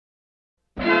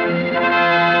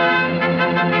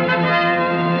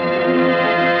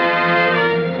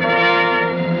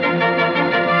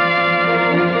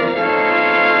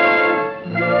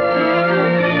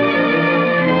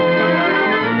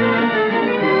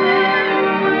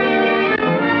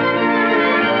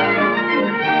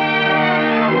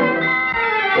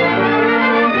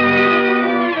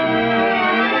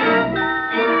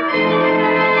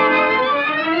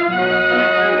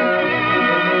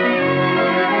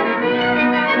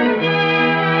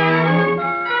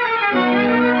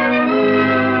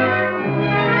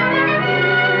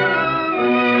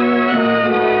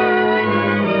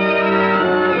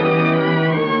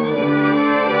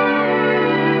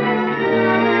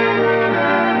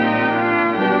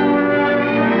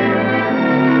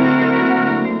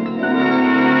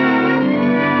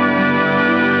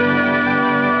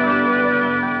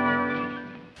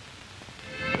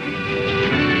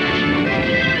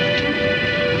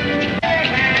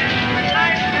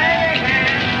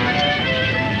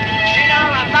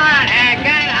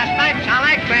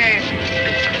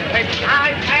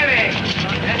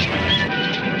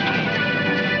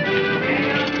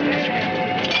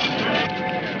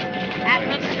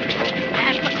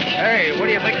Where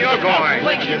do you think you're going?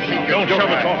 Don't shove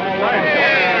us off.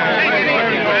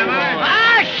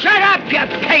 Ah, shut up, you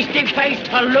pasty-faced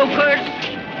palookas!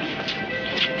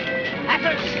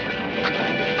 Apples.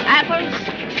 Apples.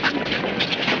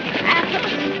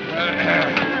 Apples.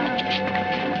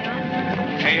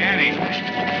 Hey, Annie.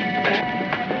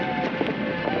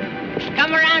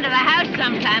 Come around to the house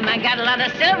sometime. I got a lot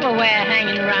of silverware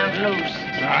hanging around loose.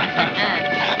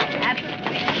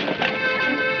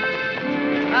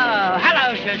 Oh,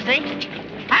 hello, Susie.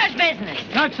 How's business?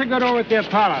 Not so good over at the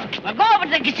Apollo. Well, go over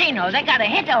to the casino. They got a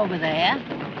hit over there.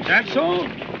 That's all?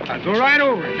 I'll go right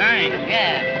over. Thanks.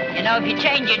 Yeah. You know, if you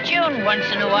change your tune once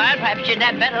in a while, perhaps you'd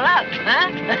have better luck, huh?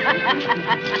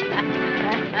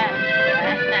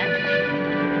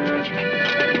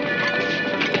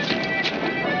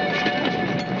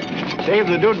 Dave,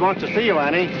 the dude wants to see you,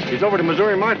 Annie. He's over to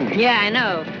Missouri Martin. Yeah, I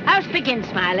know. How's Pickens,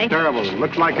 Smiley? Terrible.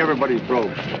 Looks like everybody's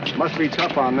broke. Must be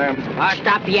tough on them. Oh,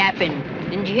 stop yapping.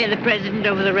 Didn't you hear the president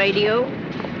over the radio?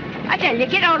 I tell you,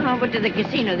 get on over to the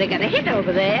casino. They got a hit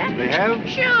over there. They have?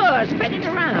 Sure, spread it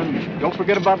around. Don't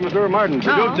forget about Missouri Martin.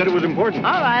 The dude said it was important.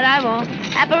 All right, I won't.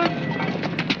 Apple.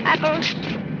 Apple.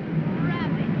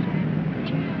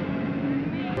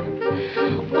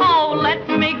 Oh, let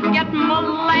me get my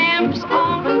lamps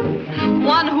on.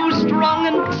 One who's strong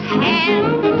and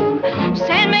tan.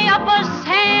 Send me up a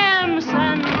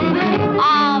Samson.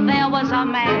 Ah, there was a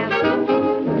man.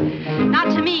 Now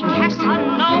to me,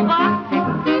 Casanova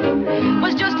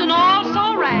was just an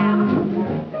also-ran.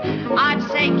 I'd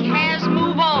say, Cas,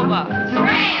 move over.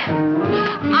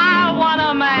 I want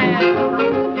a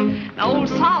man. Now, old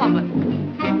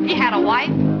Solomon, he had a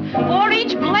wife for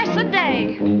each blessed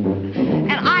day.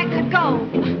 And I could go,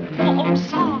 oh,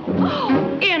 Sol,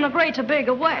 in a greater,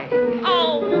 bigger way.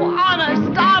 Oh,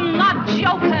 honest, I'm not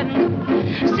joking.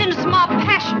 Since my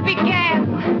passion began,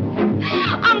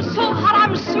 I'm so hot,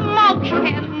 I'm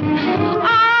smoking.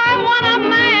 I want a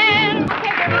man.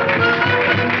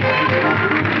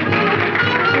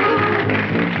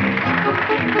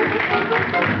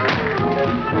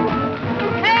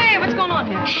 Hey, what's going on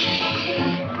here?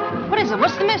 What is it?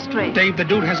 What's the mystery? Dave, the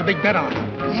dude has a big bet on.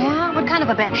 Yeah? What kind of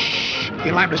a bet?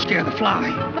 You're liable to scare the fly.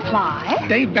 The fly?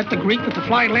 Dave bet the Greek that the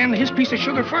fly landed his piece of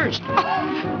sugar first.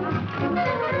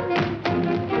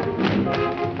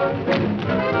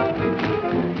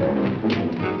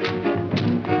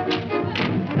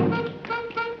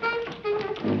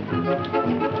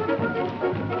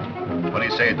 What do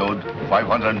you say, dude?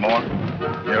 500 more?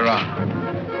 You're on.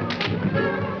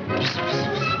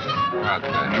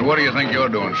 And what do you think you're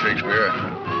doing, Shakespeare?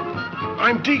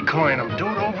 I'm decoying him,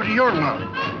 dude, over to your mount.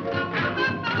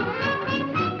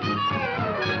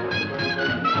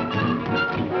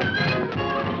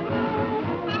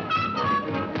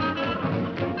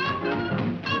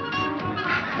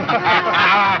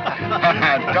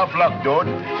 Tough luck, dude.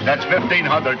 That's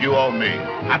 1,500 you owe me.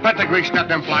 I bet the Greeks got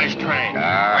them flies trained.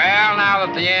 Well, now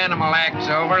that the animal act's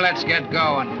over, let's get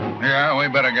going. Yeah, we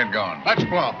better get going. Let's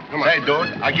blow. Come on. Say,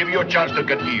 dude, I give you a chance to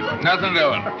get even. Nothing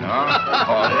doing. All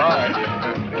right.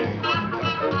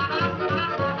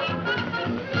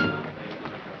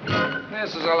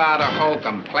 This is a lot of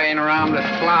hokum, playing around with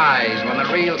flies when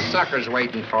the real sucker's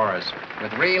waiting for us,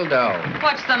 with real dough.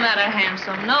 What's the matter,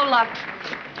 handsome? No luck?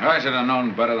 I should have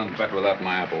known better than bet without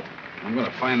my apple. I'm going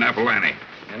to find Apple Annie.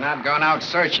 You're not going out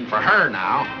searching for her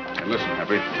now. Hey, listen,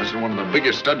 Happy, this is one of the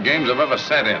biggest stud games I've ever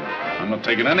sat in. I'm not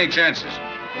taking any chances.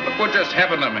 Look what just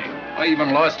happened to me. I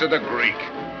even lost to the Greek.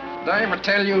 Did I ever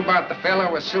tell you about the fellow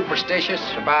who was superstitious,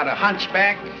 about a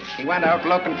hunchback? He went out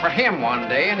looking for him one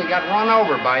day, and he got run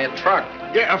over by a truck.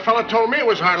 Yeah, a fella told me it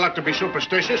was hard luck to be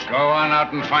superstitious. Go on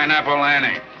out and find Apple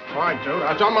Annie. All right, dude.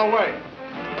 I was on my way.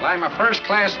 Well, I'm a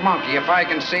first-class monkey if I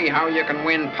can see how you can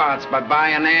win pots by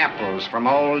buying apples from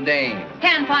old Dane.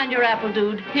 Can't find your apple,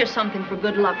 dude. Here's something for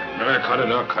good luck. Cut it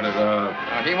up, cut it up.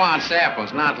 He wants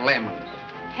apples, not lemons.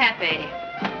 Happy.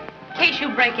 In case you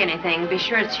break anything, be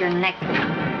sure it's your neck.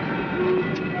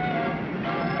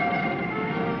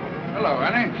 Hello,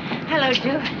 Annie. Hello,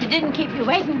 Joe. Didn't keep you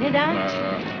waiting, did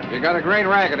I? You got a great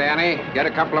racket, Annie. Get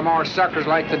a couple of more suckers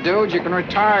like the dude, you can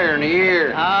retire in a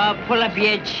year. Oh, pull up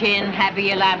your chin. Happy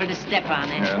you're liable to step on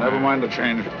it. Yeah, never mind the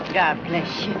change. God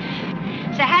bless you.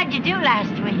 So how'd you do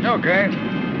last week? Okay.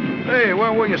 Hey,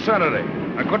 where were you Saturday?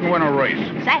 I couldn't win a race.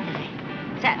 Saturday?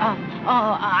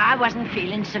 I wasn't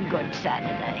feeling so good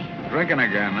Saturday. Drinking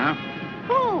again, huh?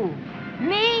 Who?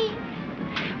 Me?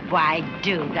 Why,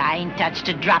 dude, I ain't touched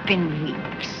a drop in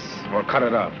weeks. Well, cut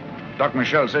it out. Doc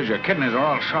Michelle says your kidneys are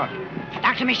all shot.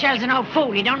 Dr. Michel's an old fool.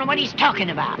 He don't know what he's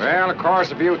talking about. Well, of course,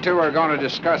 if you two are going to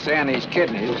discuss Annie's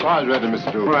kidneys. I'll ready,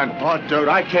 Mr. Dude. Right. Oh, dude,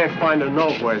 I can't find the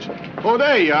nowheres. Oh,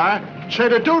 there you are. Say,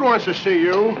 the dude wants to see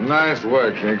you. Nice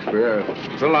work, Shakespeare.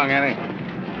 So long, Annie.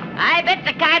 I bet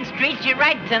the card treats you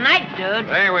right tonight, dude.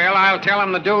 They will. I'll tell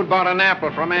him the dude bought an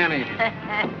apple from Annie.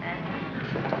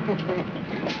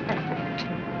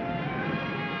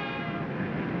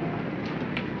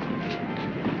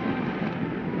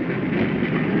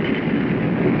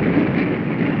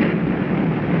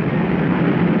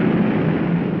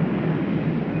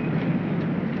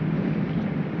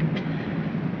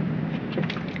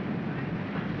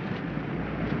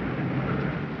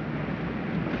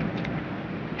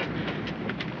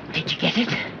 Did you get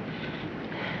it?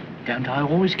 Don't I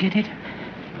always get it?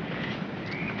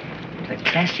 The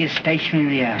classiest stationery in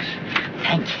the house.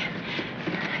 Thank you.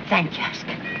 Thank you,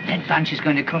 Oscar. That bunch is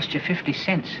going to cost you 50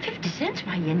 cents. 50 cents?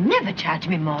 Why, you never charge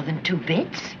me more than 2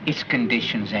 bits. It's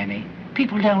conditions, Annie.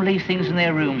 People don't leave things in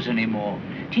their rooms anymore.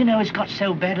 Do you know it's got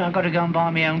so bad I've got to go and buy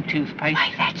my own toothpaste?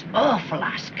 Why, that's awful,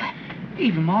 Oscar.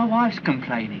 Even my wife's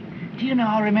complaining. Do you know,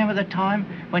 I remember the time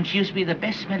when she used to be the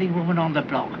best-smelling woman on the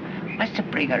block. I used to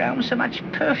bring her home so much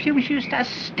perfume she used to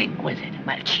stink with it.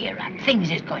 Well, cheer up.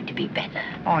 Things is going to be better.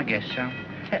 I guess so.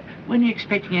 When are you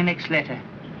expecting your next letter?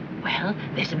 Well,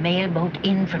 there's a mailboat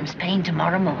in from Spain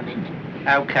tomorrow morning.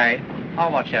 Okay.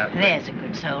 I'll watch out. There's a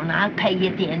good soul, and I'll pay you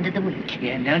at the end of the week.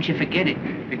 Yeah, and don't you forget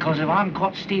it. Because if I'm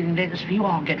caught stealing letters for you,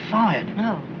 I'll get fired.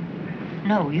 No.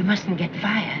 No, you mustn't get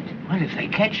fired. Well, if they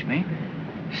catch me.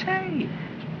 Say,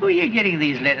 who are you getting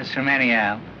these letters from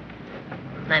anyhow?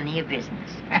 None of your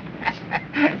business.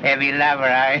 Heavy lover,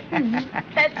 eh?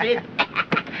 That's it.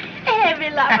 Heavy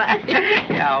lover.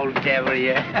 You old devil,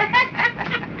 you.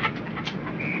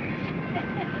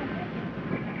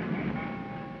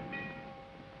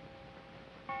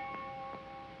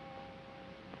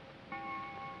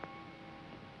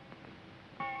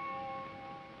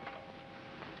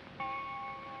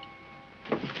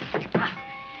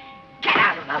 Get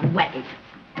out of my way.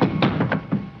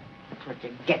 That's what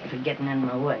you get for getting in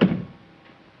my way.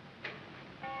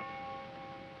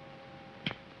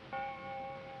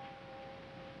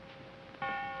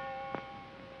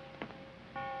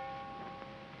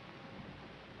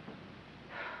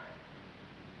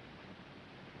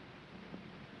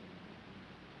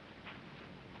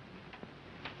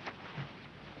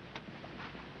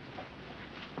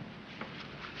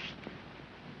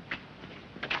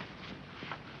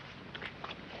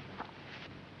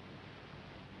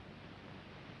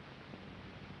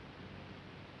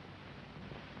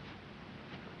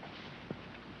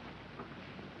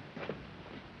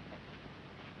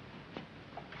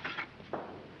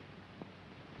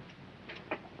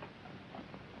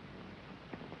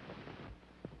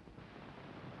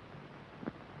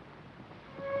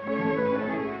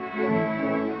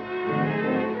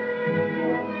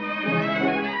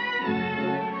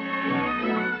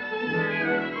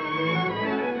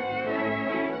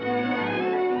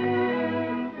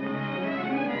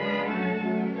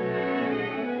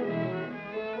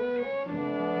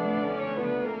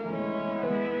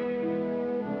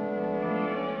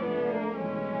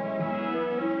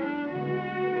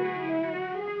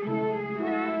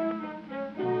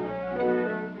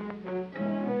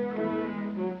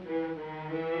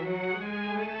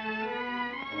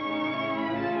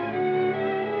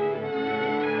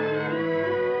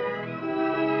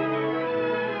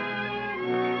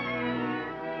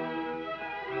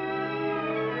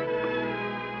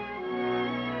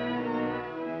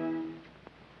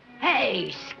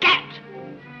 Hey, scat!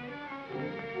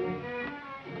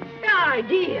 The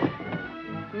idea.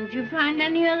 Didn't you find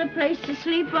any other place to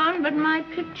sleep on but my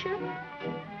picture?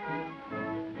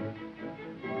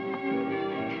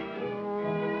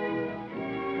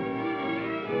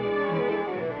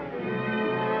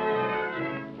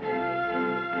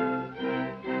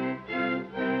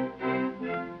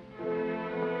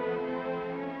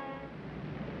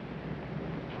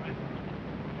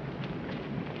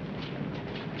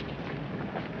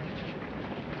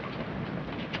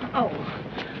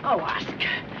 Oh, Oscar,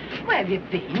 where have you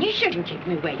been? You shouldn't keep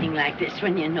me waiting like this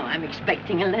when you know I'm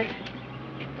expecting a letter.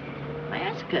 Why,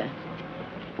 Oscar,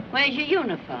 where's your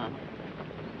uniform?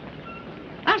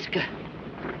 Oscar,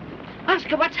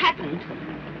 what's happened?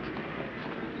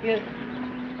 You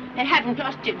haven't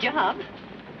lost your job?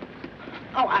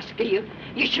 Oh, Oscar, you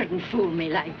shouldn't fool me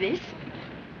like this.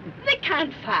 They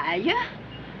can't fire you.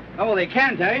 Oh, they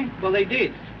can't, eh? Well, they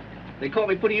did. They caught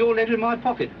me putting your letter in my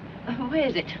pocket.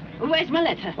 Where's it? Where's my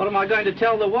letter? What am I going to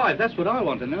tell the wife? That's what I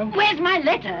want to know. Where's my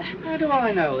letter? How do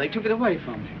I know? They took it away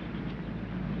from me.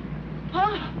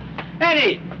 Huh?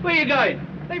 Eddie, where you going?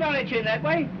 They won't let you in that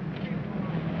way.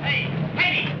 Hey,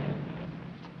 Eddie!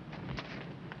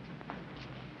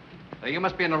 You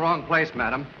must be in the wrong place,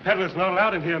 madam. Peddlers not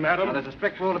allowed in here, madam. Now, there's a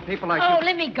strict rule of people like Oh, you.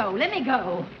 let me go. Let me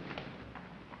go.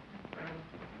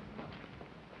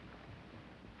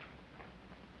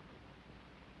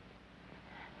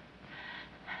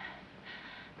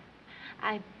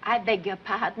 I beg your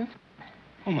pardon.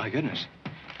 Oh, my goodness.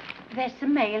 There's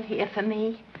some mail here for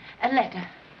me. A letter.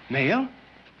 Mail?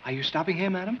 Are you stopping here,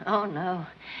 madam? Oh, no.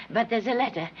 But there's a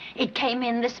letter. It came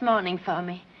in this morning for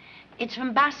me. It's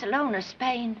from Barcelona,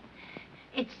 Spain.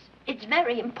 It's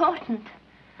very important.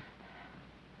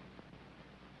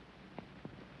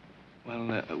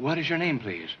 Well, what is your name,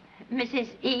 please? Mrs.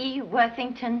 E.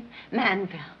 Worthington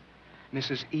Manville.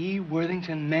 Mrs. E.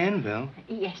 Worthington Manville?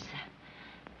 Yes,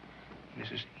 sir.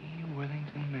 Mrs. E.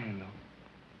 Worthington Manville.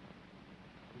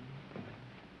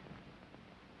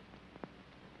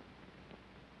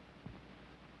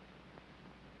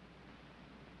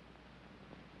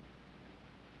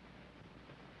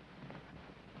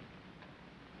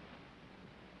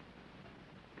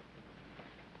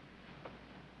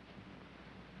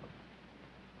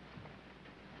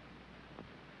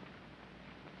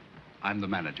 I'm the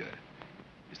manager.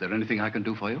 Is there anything I can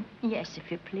do for you? Yes, if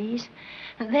you please.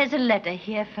 There's a letter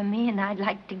here for me, and I'd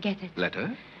like to get it.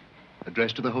 Letter?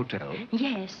 Addressed to the hotel?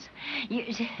 Yes.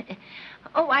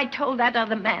 Oh, I told that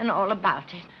other man all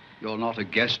about it. You're not a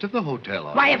guest of the hotel,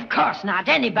 are Why, you? of course not.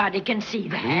 Anybody can see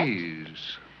that.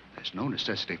 Please. There's no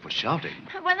necessity for shouting.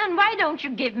 Well, then why don't you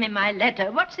give me my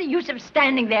letter? What's the use of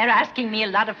standing there asking me a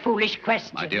lot of foolish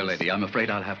questions? My dear lady, I'm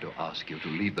afraid I'll have to ask you to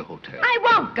leave the hotel. I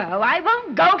won't go. I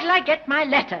won't go till I get my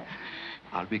letter.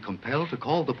 I'll be compelled to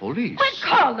call the police. Well,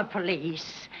 call the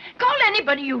police. Call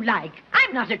anybody you like.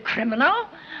 I'm not a criminal.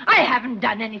 I haven't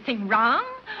done anything wrong.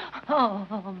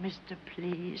 Oh, mister,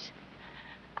 please.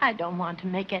 I don't want to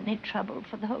make any trouble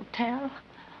for the hotel.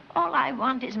 All I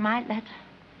want is my letter.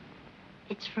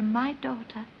 It's from my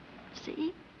daughter.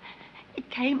 See? It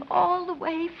came all the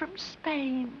way from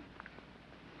Spain.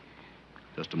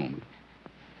 Just a moment.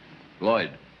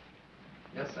 Lloyd,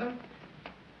 Yes, sir?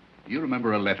 you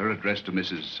remember a letter addressed to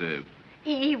Mrs.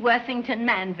 E. Worthington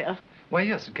Manville. Why,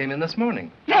 yes, it came in this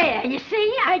morning. There, you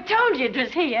see? I told you it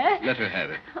was here. Let her have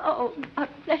it. Oh, God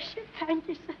bless you. Thank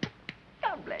you, sir.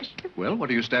 God bless you. Well, what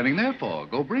are you standing there for?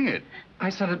 Go bring it. I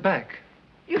sent it back.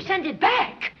 You sent it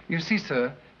back. You see,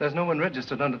 sir, there's no one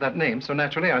registered under that name, so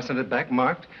naturally I sent it back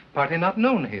marked party not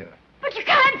known here. But you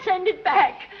can't send it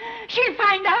back. She'll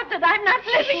find out that I'm not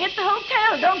living at the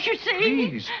hotel, don't you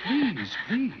see?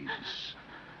 Please.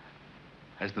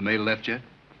 Has the mail left yet?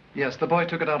 Yes, the boy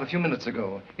took it out a few minutes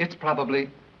ago. It's probably...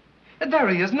 There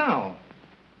he is now.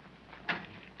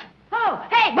 Oh,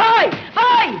 hey, boy!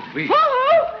 Boy! Please.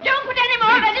 Woo-hoo! Don't put any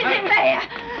more letters in there.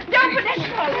 Don't put any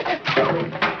more letters.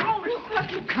 Oh, look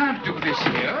what you Can't do this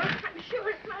here. I'm sure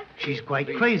it must be. She's quite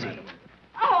crazy.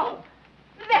 Oh,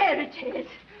 there it is.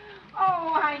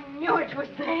 Oh, I knew it was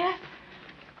there.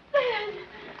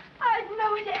 I'd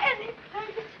know it any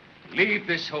place. Leave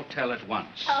this hotel at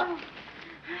once. Oh,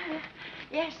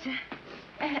 yes, sir.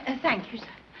 Thank you, sir.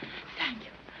 Thank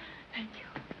you. Thank you.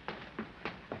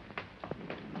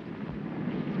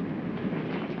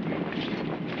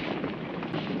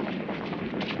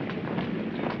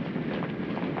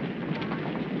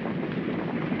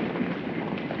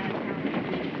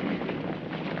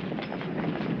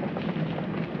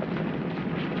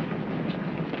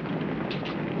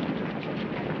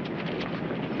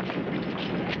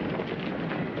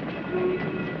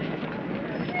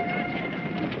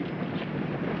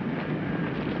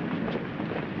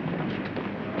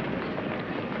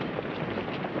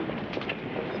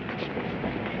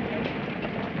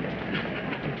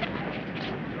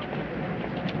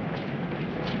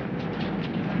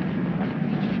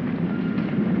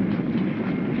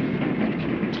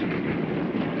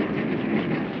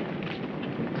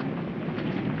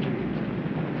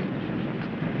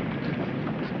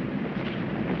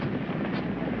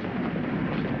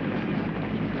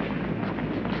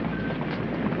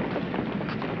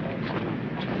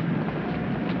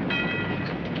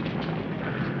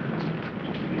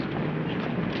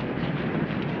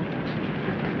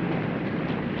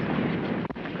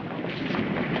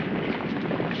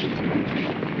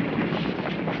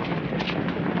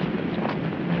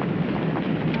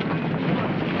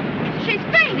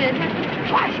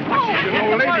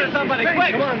 Somebody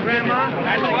quick! Come on, Grandma.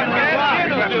 That's what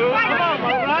Grandma do. Come on,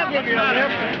 Mother. I'll give you a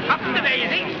lift. Up to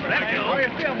Daisy. Let's go. How you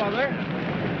feel, Mother?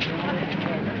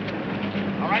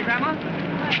 All right, Grandma? All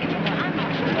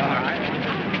right.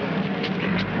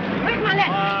 Where's my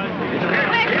letter?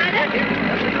 Where's my letter?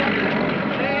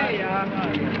 There you are.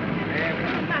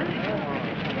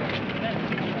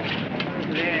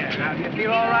 There. Now, do you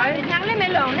feel all right? Now, let me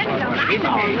alone. Let me alone. I'm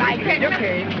all right.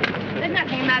 Okay. There's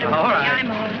nothing the matter with All me. right.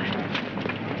 I'm all right.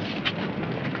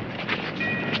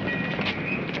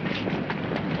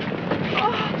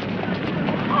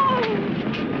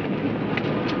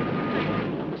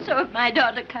 So if my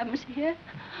daughter comes here,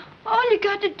 all you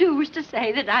got to do is to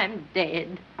say that I'm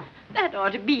dead. That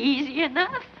ought to be easy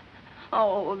enough.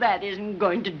 Oh, that isn't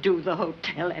going to do the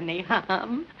hotel any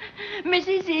harm.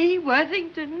 Mrs. E.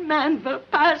 Worthington Manville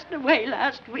passed away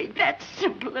last week. That's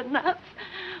simple enough.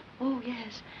 Oh,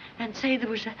 yes. And say there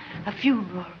was a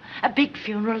funeral, a big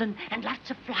funeral, and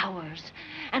lots of flowers.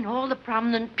 And all the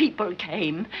prominent people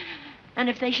came. And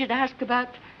if they should ask about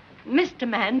Mr.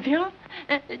 Manville,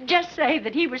 just say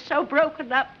that he was so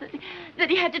broken up that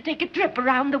he had to take a trip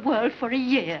around the world for a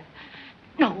year.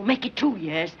 No, make it 2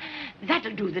 years.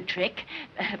 That'll do the trick.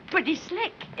 Pretty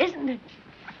slick, isn't it?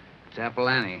 It's Apple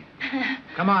Annie.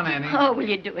 Come on, Annie. Oh, will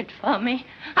you do it for me?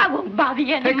 I won't bother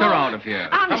you anymore. Take her out of here.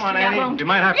 Honestly, Come on, I Annie. won't. You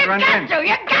might have to run in. You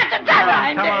got to tell her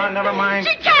I'm Come dead. on, never mind.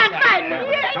 She can't find me.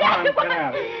 Come on, get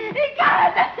out. He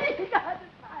got it.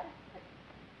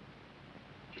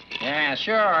 Yeah,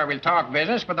 sure, we'll talk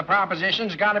business, but the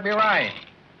proposition's got to be right.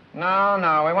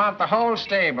 No, we want the whole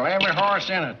stable, every horse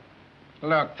in it.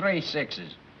 Look, 3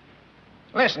 6s.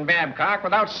 Listen, Babcock,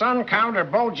 without sun count or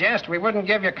bull jest, we wouldn't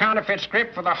give you counterfeit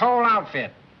script for the whole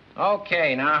outfit.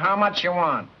 Okay, now how much you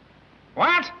want?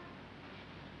 What?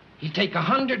 You take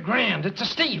 100 grand. It's a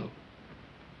steal.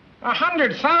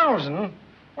 100,000?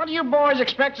 What do you boys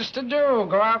expect us to do?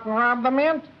 Go out and rob the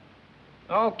mint?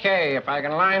 Okay, if I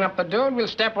can line up the dude, we'll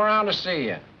step around to see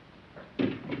you.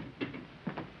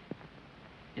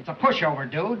 It's a pushover,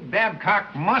 dude.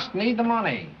 Babcock must need the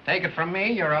money. Take it from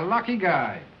me, you're a lucky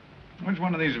guy. Which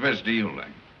one of these vests do you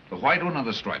like? The white one or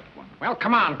the striped one? Well,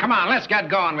 come on, let's get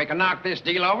going. We can knock this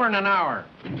deal over in an hour.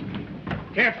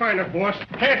 Can't find her, boss.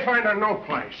 Can't find her no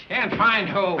place. Can't find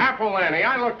who? Apple Annie.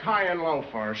 I looked high and low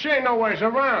for her. She ain't no ways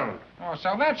around. Oh,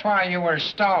 so that's why you were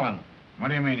stolen. What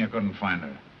do you mean you couldn't find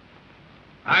her?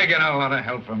 I get a lot of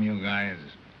help from you guys.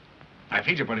 I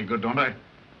feed you pretty good, don't I?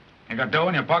 You got dough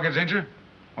in your pockets, ain't you?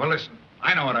 Well, listen,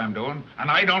 I know what I'm doing, and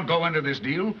I don't go into this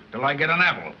deal till I get an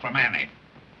apple from Annie.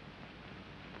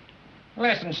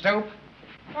 Listen, Stoop.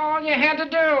 All you had to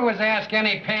do was ask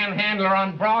any panhandler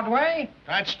on Broadway.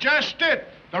 That's just it.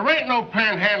 There ain't no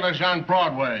panhandlers on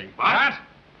Broadway. What?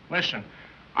 Listen,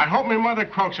 I hope my mother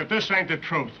croaks that this ain't the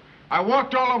truth. I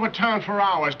walked all over town for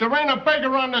hours. There ain't a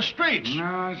beggar on the streets. No,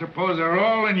 I suppose they're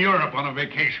all in Europe on a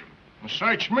vacation. Well,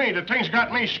 search me. The thing's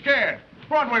got me scared.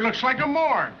 Broadway looks like a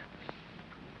morgue.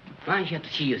 Pleasure to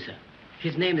see you, sir.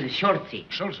 His name is Shorty.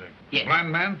 Schulze? Yes.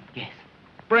 Blind man? Yes.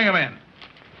 Bring him in.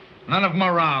 None of them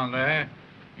around, eh?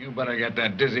 You better get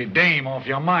that dizzy dame off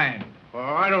your mind.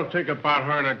 Well, I don't think about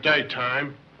her in the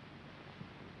daytime.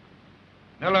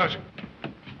 Hello, sir.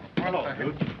 Hello,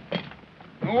 dude.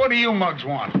 What do you mugs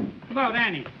want? About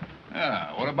Annie.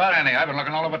 Yeah, what about Annie? I've been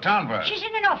looking all over town for her. She's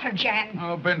in an awful jam.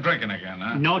 Oh, been drinking again,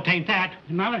 huh? No, tain't that.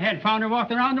 The mallet had found her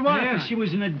walking around the waterfront. Yes, she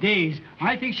was in a daze.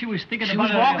 I think she was thinking She about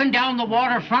was walking down the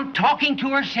waterfront talking to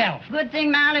herself. Good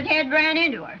thing Mallet Head ran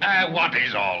into her. What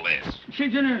is all this?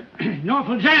 She's in an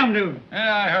awful jam, dude.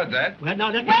 Yeah, I heard that. Well, now,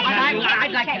 let me... Wait,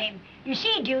 I'd like to... him. You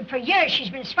see, dude, for years she's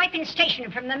been swiping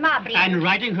stationery from the mob. And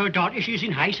writing her daughter, she's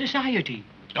in high society.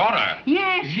 Daughter?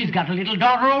 Yes. She's got a little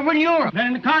daughter over in Europe. Been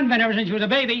in the convent ever since she was a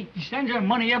baby. She sends her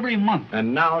money every month.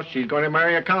 And now she's going to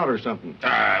marry a count or something.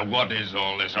 What is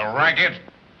all this, a racket?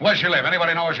 Where's she live?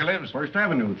 Anybody know where she lives? First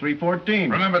Avenue, 314.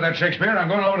 Remember that, Shakespeare? I'm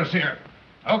going over to see her.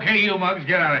 Okay, you mugs,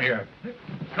 get out of here.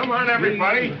 Come on,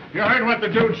 everybody. You heard what the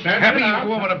dude said. Happy, Get you out.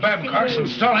 go over to Babcock's and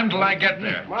stall him till I get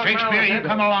there. Well, Shakespeare, now, you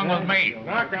come along with me.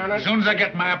 Knock on it. As soon as I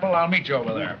get my apple, I'll meet you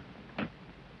over there.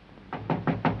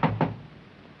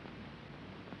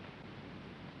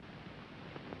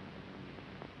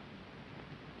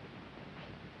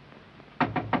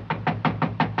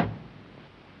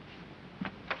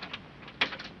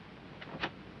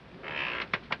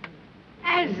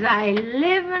 As I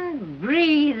live and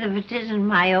breathe, if it isn't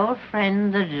my old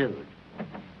friend, the dude.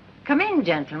 Come in,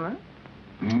 gentlemen.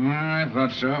 I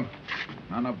thought so.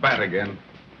 On a bat again.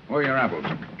 Where are your apples?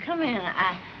 Come in.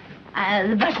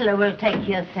 The butler will take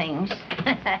your things.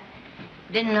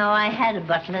 Didn't know I had a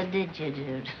butler, did you,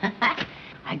 dude?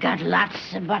 I got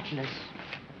lots of butlers.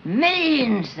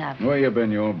 Millions of them. Where you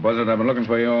been, you old buzzard? I've been looking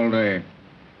for you all day.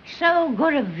 So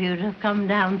good of you to come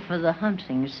down for the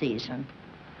hunting season.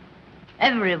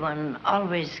 Everyone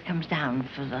always comes down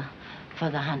for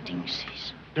the hunting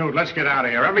season. Dude, let's get out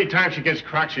of here. Every time she gets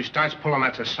cracked, she starts pulling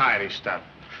that society stuff.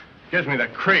 Gives me the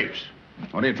creeps.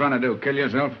 What are you trying to do, kill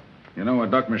yourself? You know what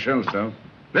Doc Michelle sells.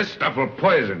 This stuff will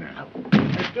poison you.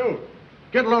 Hey, dude,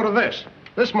 get a load of this.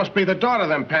 This must be the daughter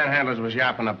them panhandlers was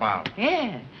yapping about.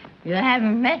 Yeah. You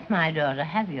haven't met my daughter,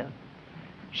 have you?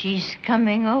 She's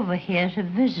coming over here to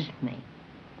visit me.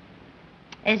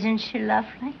 Isn't she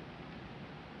lovely?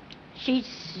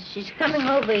 She's coming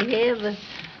over here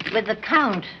with the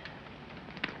Count.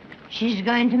 She's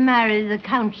going to marry the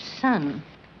Count's son.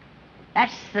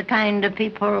 That's the kind of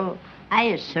people I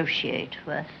associate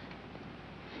with.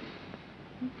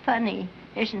 Funny,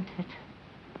 isn't it?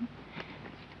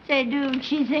 Say, dude,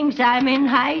 she thinks I'm in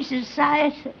high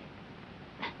society.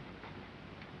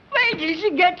 Wait till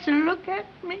she gets a look at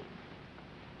me.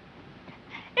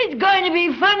 It's going to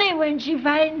be funny when she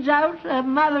finds out her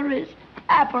mother is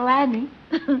Apple Annie.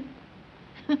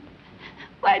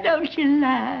 Why don't you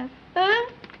laugh, huh?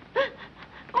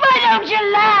 Why don't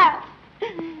you laugh?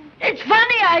 It's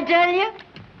funny, I tell you.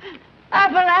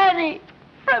 Apple Annie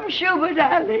from Schubert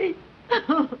Alley.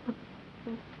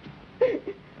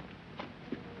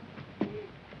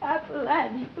 Apple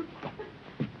Annie from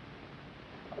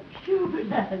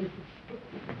Schubert Alley.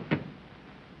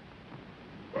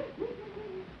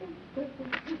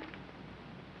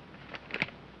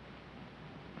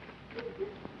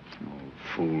 Old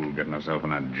fool getting herself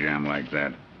in a jam like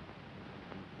that.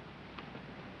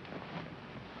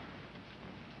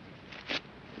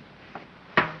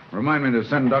 Remind me to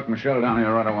send Doc Michelle down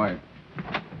here right away.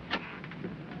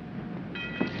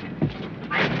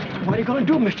 What are you going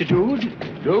to do, Mr.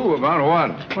 Dude? Do? About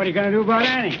what? What are you going to do about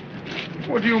Annie?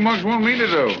 What do you mugs want me to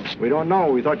do? We don't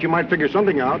know. We thought you might figure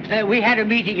something out. We had a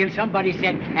meeting and somebody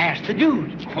said, ask the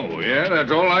dude. Oh, yeah?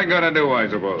 That's all I gotta do, I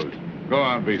suppose. Go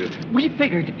on, beat it. We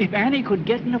figured if Annie could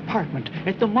get an apartment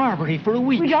at the Marbury for a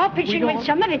week... We'd all pitch in with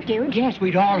some of it, dude. Yes,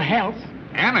 we'd all help.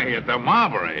 Annie at the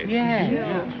Marbury?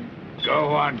 Yeah.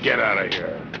 Go on, get out of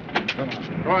here.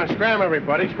 Go on, scram,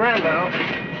 everybody. Scram now.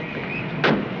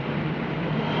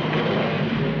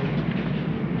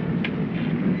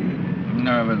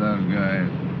 Nerve of those guys.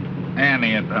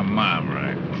 Annie at the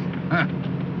Marbury. Huh.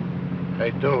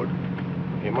 Hey, dude,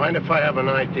 you mind if I have an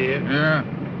idea? Yeah?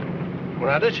 Well,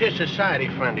 now, this here society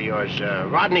friend of yours,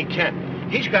 Rodney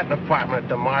Kent, he's got an apartment at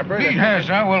the Marbury. He has,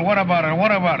 huh? Well, what about it?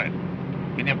 What about it?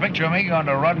 Can you picture me going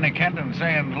to Rodney Kent and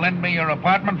saying, lend me your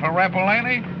apartment for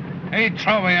Rappalanti? He'd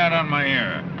throw me out on my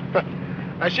ear.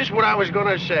 That's just what I was going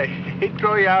to say. He'd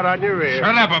throw you out on your ear.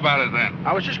 Shut up about it, then.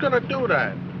 I was just going to do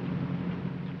that.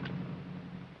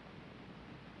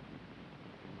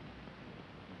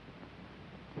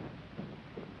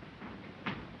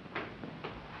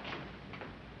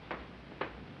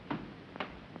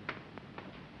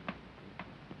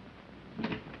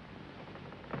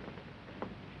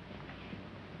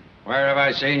 Where have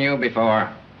I seen you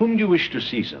before? Whom do you wish to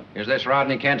see, sir? Is this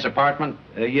Rodney Kent's apartment?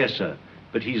 Yes, sir.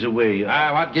 But he's away.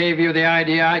 What gave you the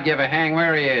idea I'd give a hang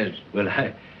where he is? Well,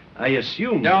 I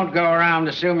assume... Don't go around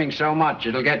assuming so much.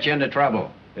 It'll get you into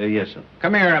trouble. Yes, sir.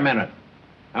 Come here a minute.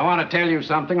 I want to tell you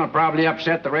something that'll probably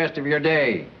upset the rest of your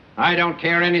day. I don't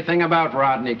care anything about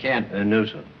Rodney Kent. No,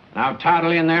 sir. Now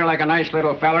toddle in there like a nice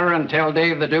little feller and tell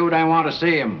Dave the dude I want to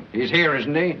see him. He's here,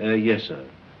 isn't he? Yes, sir.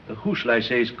 Who shall I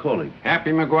say is calling?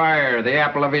 Happy McGuire, the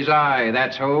apple of his eye.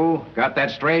 That's who. Got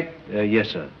that straight? Yes,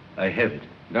 sir. I have it.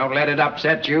 Don't let it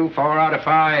upset you. 4 out of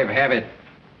 5. Have it.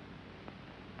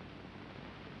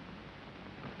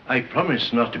 I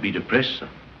promise not to be depressed, sir.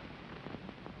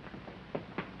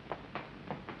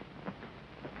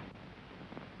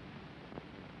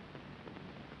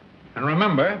 And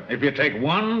remember, if you take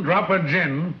 1 drop of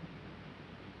gin...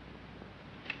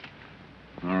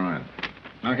 All right.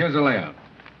 Now, here's the layout.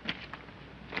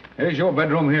 Here's your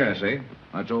bedroom here, see?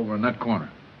 That's over in that corner.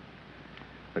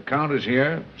 The Count is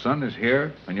here, son is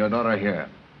here, and your daughter here.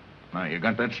 Now, you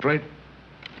got that straight?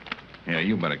 Yeah,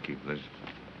 you better keep this.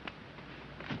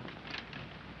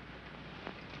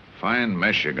 Fine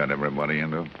mess you got everybody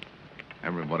into.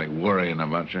 Everybody worrying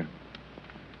about you.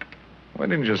 Why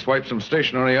didn't you swipe some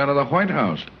stationery out of the White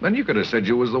House? Then you could have said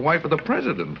you was the wife of the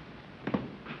president.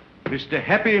 Mr.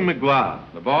 Happy McGuire.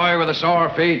 The boy with the sore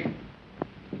feet.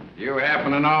 Do you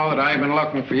happen to know that I've been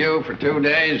looking for you for 2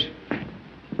 days?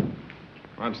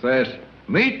 What's this?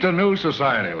 Meet the new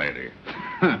society lady.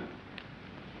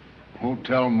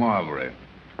 Hotel Marbury.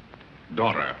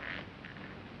 Daughter.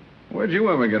 Where'd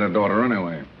you ever get a daughter,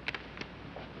 anyway?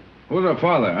 Who's her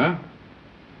father, huh?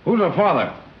 Who's her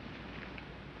father?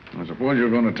 I suppose you're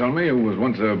going to tell me who was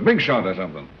once a big shot or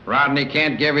something. Rodney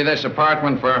can't give you this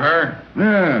apartment for her?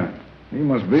 Yeah. He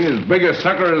must be as big a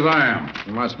sucker as I am.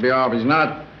 He must be off his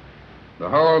nut. The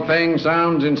whole thing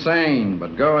sounds insane,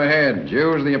 but go ahead.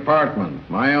 Use the apartment.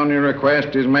 My only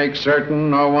request is make certain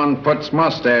no one puts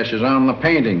mustaches on the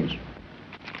paintings.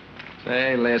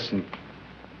 Say, listen.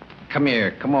 Come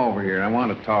here. Come over here. I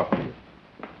want to talk to you.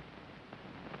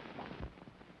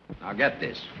 Now get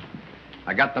this.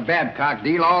 I got the Babcock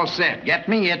deal all set. Get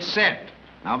me? It's set.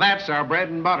 Now that's our bread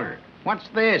and butter. What's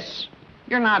this?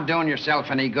 You're not doing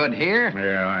yourself any good here.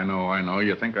 Yeah, I know.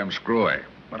 You think I'm screwy.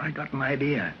 But I got an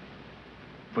idea.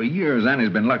 For years, Annie's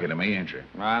been lucky to me, ain't she?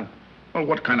 What? Well,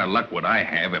 what kind of luck would I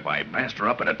have if I passed her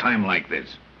up at a time like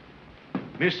this?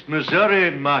 Miss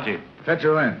Missouri Martin. Fetch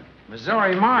her in.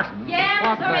 Missouri Martin? Yeah,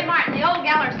 What Missouri the- Martin, the old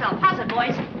gal herself. How's it,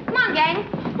 boys? Come on,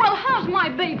 gang. Well, how's my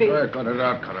baby? Hey, cut it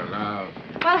out.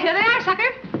 Well, here they are, sucker.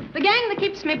 The gang that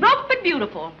keeps me broke but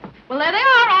beautiful. Well, there they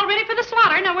are, all ready for the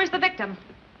slaughter. Now, where's the victim?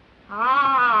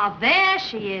 Ah, there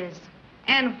she is.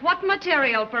 And what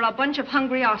material for a bunch of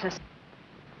hungry artists.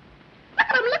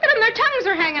 Look at them, their tongues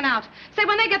are hanging out. Say,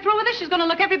 when they get through with her, she's gonna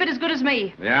look every bit as good as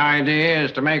me. The idea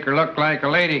is to make her look like a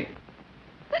lady.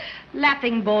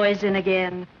 Laughing boys in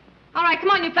again. All right, come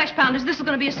on, you flesh pounders. This is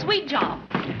gonna be a sweet job.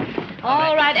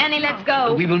 All right, Annie, let's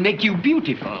go. We will make you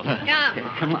beautiful.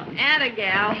 Yeah. Come on. Atta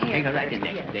gal. Hang her right in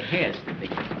there. The hair's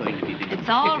going to be the... It's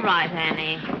all right,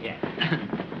 Annie. Yeah.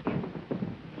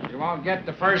 You won't get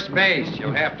to first base.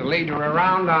 You'll have to lead her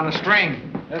around on a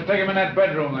string. Let's take him in that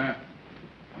bedroom there.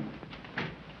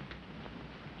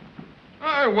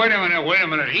 Oh, wait a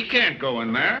minute. He can't go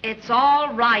in there. It's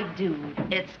all right, dude.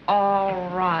 It's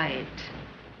all right.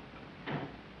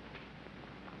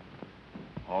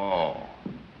 Oh.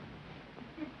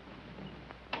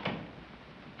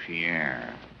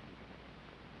 Pierre.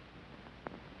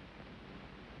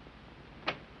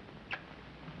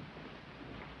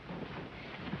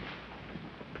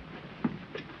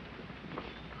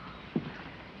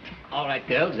 All right,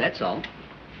 girls, that's all.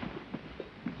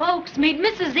 Folks, meet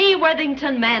Mrs. E.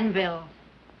 Worthington Manville.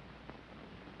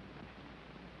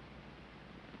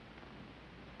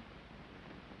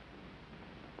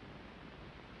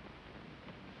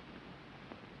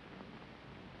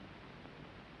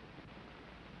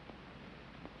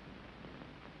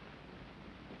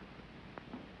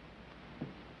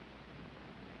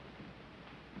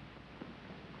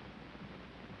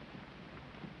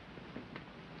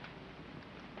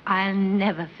 I'll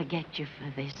never forget you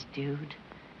for this, dude.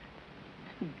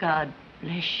 God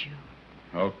bless you.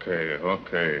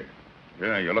 Okay.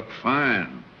 Yeah, you look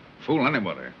fine. Fool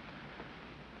anybody.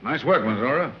 Nice work, Miss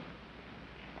Zora.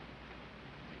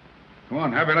 Come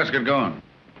on, Happy, let's get going.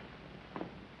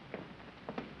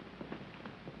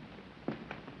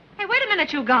 Hey, wait a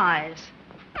minute, you guys.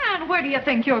 And where do you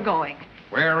think you're going?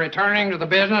 We're returning to the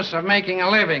business of making a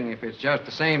living, if it's just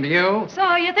the same to you.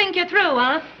 So you think you're through,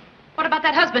 huh? What about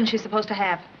that husband she's supposed to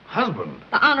have? Husband?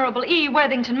 The Honorable E.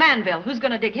 Worthington Manville. Who's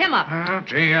going to dig him up?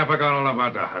 Gee, I forgot all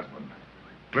about the husband.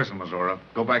 Listen, Miss Zora,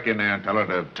 go back in there and tell her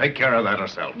to take care of that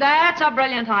herself. That's a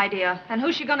brilliant idea. And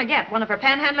who's she going to get? One of her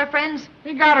panhandler friends?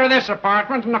 He got her this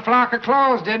apartment and a flock of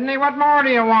clothes, didn't he? What more do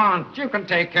you want? You can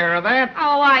take care of that.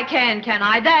 Oh, I can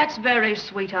I? That's very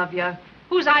sweet of you.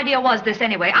 Whose idea was this,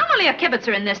 anyway? I'm only a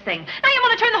kibitzer in this thing. Now you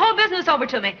want to turn the whole business over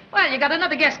to me. Well, you got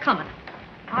another guest coming.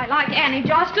 I like Annie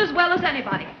just as well as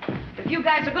anybody. If you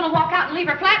guys are going to walk out and leave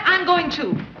her flat, I'm going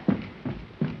too.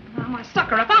 Now, my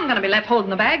sucker, if I'm going to be left holding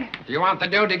the bag. Do you want the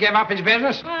dude to give up his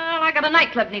business? Well, I got a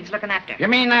nightclub needs looking after. You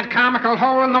mean that comical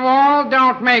hole in the wall?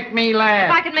 Don't make me If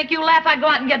laugh. I could make you laugh, I'd go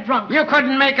out and get drunk. You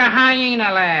couldn't make a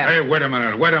hyena laugh. Hey, wait a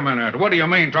minute. What do you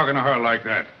mean talking to her like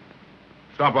that?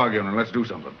 Stop arguing and let's do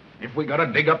something. If we gotta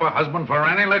dig up a husband for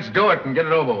Annie, let's do it and get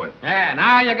it over with. Yeah,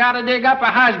 now you gotta dig up a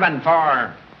husband for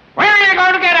her. Where are you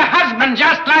going to get a husband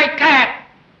just like that?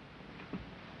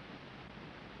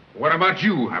 What about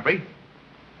you, Happy?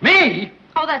 Me?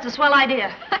 Oh, that's a swell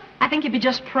idea. I think you'd be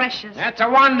just precious. That's a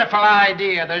wonderful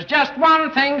idea. There's just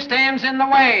one thing stands in the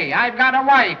way. I've got a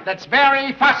wife that's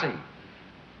very fussy.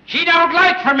 She don't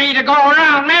like for me to go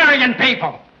around marrying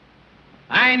people.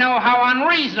 I know how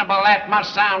unreasonable that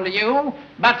must sound to you,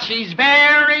 but she's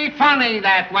very funny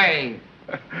that way.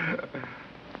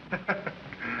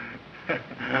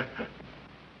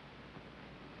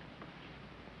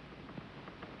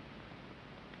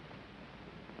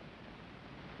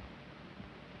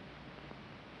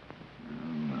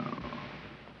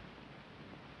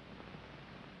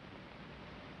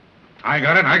 I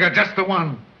got it. I got just the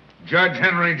one. Judge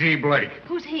Henry G. Blake.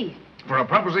 Who's he? For a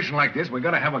proposition like this, we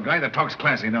gotta have a guy that talks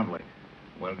classy, don't we?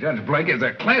 Well, Judge Blake is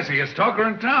the classiest talker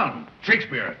in town.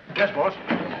 Shakespeare. Yes, boss.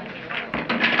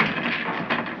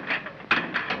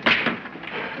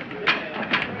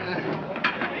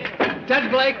 Judge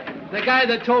Blake, The guy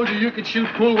that told you you could shoot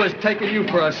pool was taking you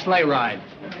for a sleigh ride.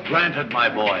 Granted, my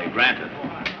boy, granted.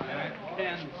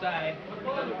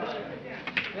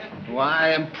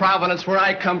 Why, in Providence, where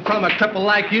I come from, a cripple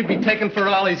like you'd be taken for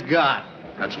all he's got.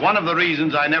 That's one of the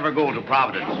reasons I never go to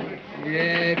Providence.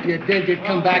 Yeah, if you did, you'd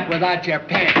come back without your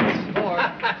pants.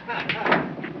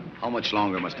 How much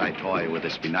longer must I toy with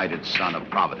this benighted son of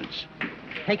Providence?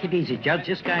 Take it easy, Judge.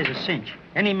 This guy's a cinch.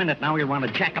 Any minute now, he'll want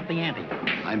to jack up the ante.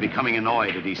 I'm becoming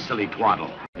annoyed at his silly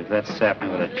twaddle. If that sap knew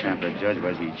what a champ the judge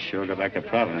was, he'd sure go back to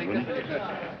Providence, wouldn't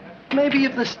he? Maybe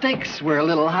if the stakes were a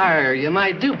little higher, you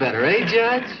might do better, eh,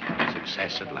 Judge?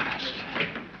 Success at last.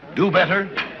 Do better?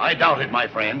 I doubt it, my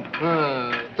friend.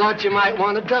 Thought you might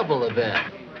want to double the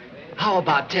bet. How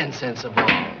about 10 cents a ball?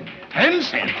 10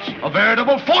 cents? A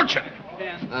veritable fortune.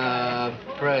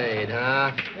 Afraid,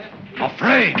 huh?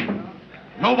 Afraid?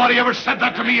 Nobody ever said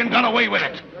that to me and got away with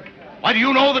it. Why, do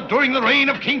you know that during the reign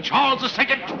of King Charles II,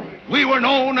 we were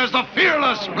known as the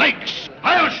Fearless Blakes?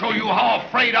 I'll show you how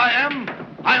afraid I am.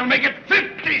 I'll make it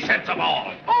 50 cents a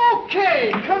ball.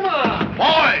 Okay, come on.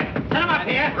 Boy! Set him up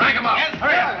here. Drag him up. Yes,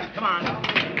 hurry up. Come on.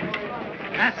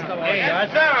 That's the way, Judge.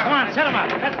 Come on, set him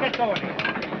up. Let's get going here.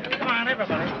 Come on,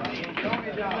 everybody.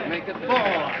 Make it 4.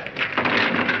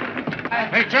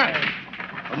 Hey, Judge.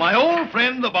 My old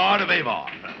friend, the Bard of Avon.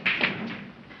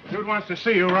 Dude wants to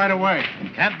see you right away.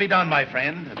 Can't be done, my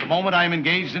friend. At the moment, I'm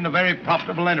engaged in a very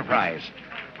profitable enterprise.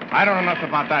 I don't know enough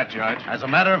about that, Judge. As a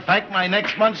matter of fact, my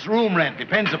next month's room rent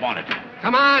depends upon it.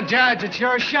 Come on, Judge, it's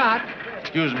your shot.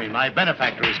 Excuse me, my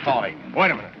benefactor is calling.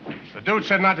 Wait a minute. The dude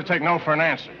said not to take no for an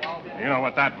answer. You know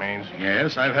what that means.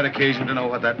 Yes, I've had occasion to know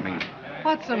what that means.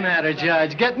 What's the matter,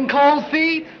 Judge? Getting cold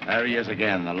feet? There he is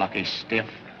again, the lucky stiff.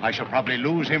 I shall probably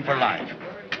lose him for life.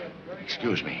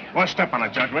 Excuse me. One step on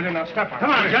it, Judge, will you? Now, step on it.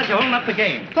 Come on, Judge, you're holding up the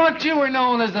game. Thought you were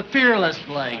known as the Fearless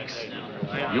Blakes.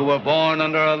 You were born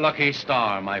under a lucky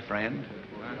star, my friend.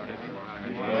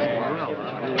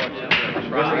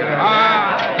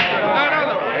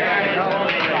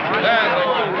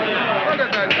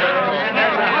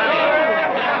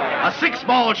 A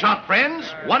 6-ball shot,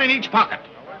 friends. 1 in each pocket.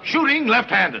 Shooting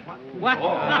left-handed. What?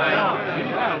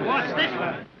 What's this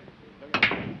one?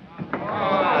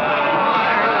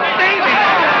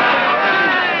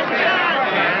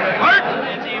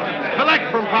 Hurt?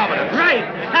 Collect from Providence. Right.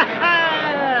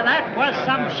 That was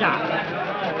some shot.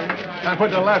 I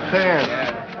put the left hand.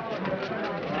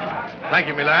 Thank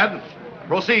you, my lad.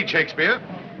 Proceed, Shakespeare.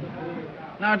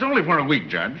 Now, it's only for a week,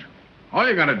 Judge. All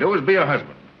you gotta do is be a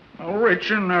husband. A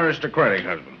rich and aristocratic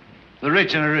husband. The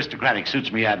rich and aristocratic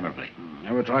suits me admirably.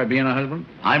 Ever try being a husband?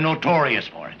 I'm notorious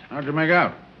for it. How'd you make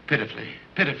out? Pitifully,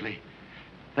 pitifully.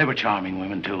 They were charming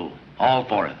women, too. All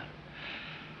 4 of them.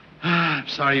 I'm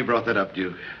sorry you brought that up,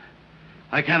 Duke.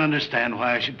 I can't understand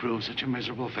why I should prove such a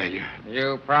miserable failure.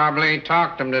 You probably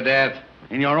talked them to death.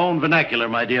 In your own vernacular,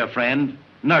 my dear friend.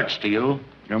 Nerds to you.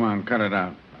 Come on, cut it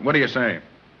out. What do you say?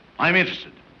 I'm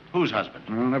interested. Whose husband?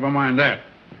 Well, never mind that.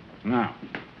 Now,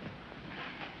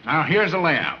 here's the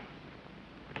layout.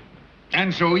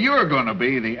 And so you're going to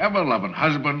be the ever-loving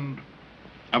husband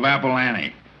of Apple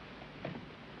Annie.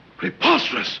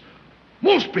 Preposterous.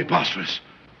 Most preposterous.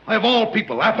 I of all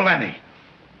people, Apple Annie.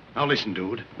 Now listen,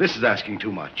 dude. This is asking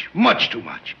too much. Much too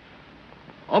much.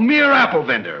 A mere apple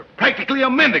vendor. Practically a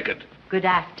mendicant. Good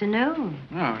afternoon.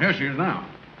 Oh, here she is now.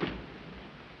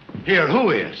 Here,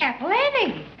 who is? Apple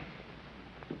Annie.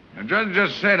 The judge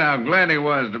just said how glad he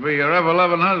was to be your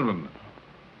ever-loving husband.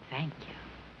 Thank you.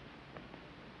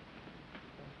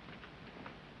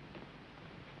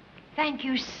 Thank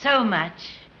you so much.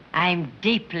 I'm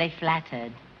deeply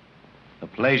flattered. The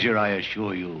pleasure, I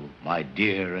assure you, my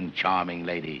dear and charming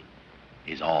lady,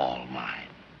 is all mine.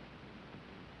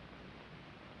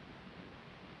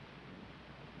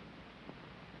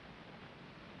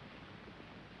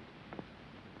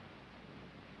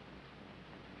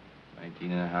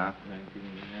 $19.50.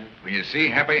 Well, you see,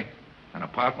 Happy, an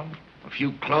apartment, a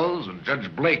few clothes, and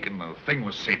Judge Blake, and the thing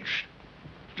was cinched.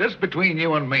 Just between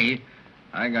you and me,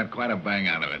 I got quite a bang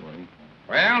out of it.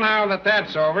 Well, now that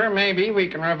that's over, maybe we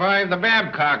can revive the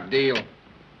Babcock deal.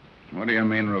 What do you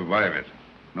mean, revive it?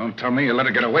 Don't tell me you let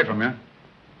it get away from you.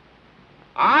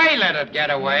 I let it get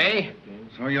away.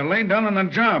 So you laid down on the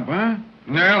job, huh?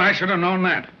 Well, I should have known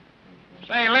that.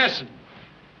 Say, listen.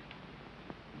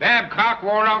 Babcock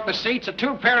wore out the seats of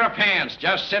 2 pair of pants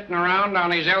just sitting around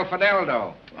on his El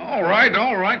Fideldo. All right.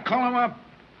 Call him up.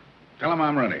 Tell him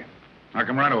I'm ready. I'll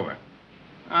come right over.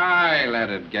 I let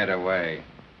it get away.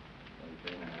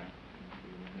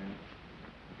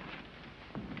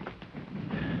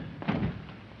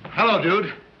 Hello,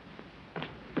 dude.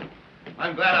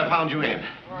 I'm glad I found you in.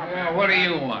 Well, what do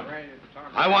you want?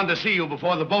 I wanted to see you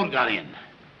before the boat got in.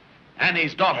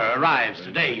 Annie's daughter arrives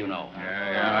today, you know.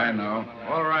 Yeah, I know.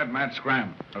 All right, Matt,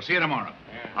 scram. I'll see you tomorrow.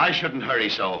 I shouldn't hurry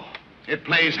so. It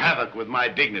plays havoc with my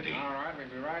dignity. All right, we'll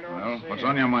be right over. Well, what's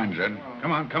on your mind, Jed?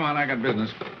 Come on, I got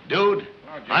business. Dude,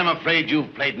 I'm afraid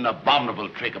you've played an abominable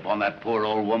trick upon that poor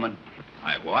old woman.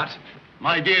 I what?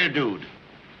 My dear dude,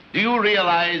 do you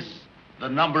realize the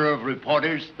number of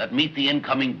reporters that meet the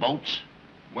incoming boats?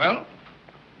 Well?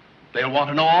 They'll want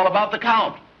to know all about the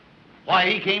Count. Why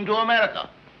he came to America.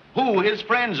 Who his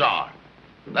friends are.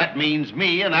 That means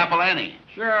me and Apple Annie.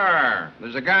 Sure.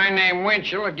 There's a guy named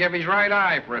Winchell that'd give his right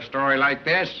eye for a story like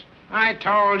this. I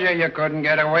told you you couldn't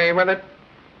get away with it.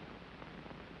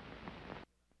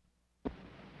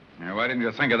 Yeah, why didn't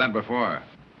you think of that before?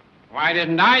 Why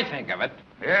didn't I think of it?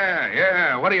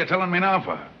 Yeah. What are you telling me now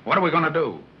for? What are we going to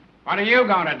do? What are you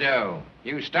going to do?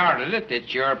 You started it.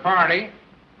 It's your party.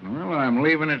 Well, I'm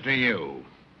leaving it to you.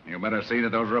 You better see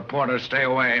that those reporters stay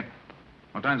away.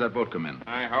 What time's that boat come in?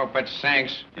 I hope it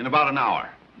sinks. In about an hour.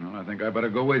 Well, I think I better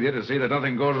go with you to see that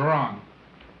nothing goes wrong.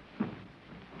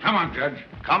 Come on, Judge.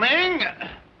 Coming.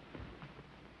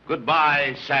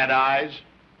 Goodbye, sad eyes.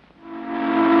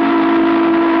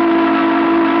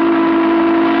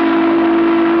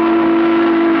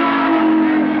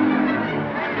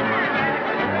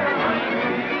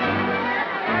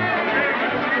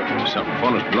 Something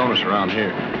fun has blown us around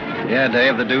here. Yeah,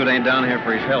 Dave, the dude ain't down here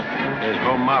for his help. There's a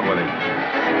whole mob with him.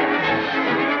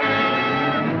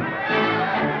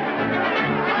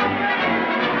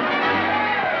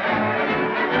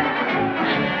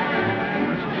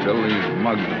 Tell these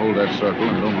mugs to hold that circle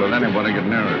and don't let anybody get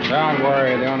near us. Don't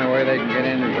worry. The only way they can get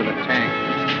in is with a tank.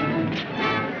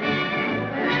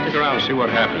 Stick around and see what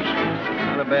happens.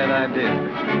 Not a bad idea.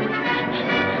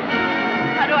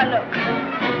 How do I look?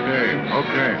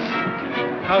 Okay.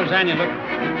 How's Annie look?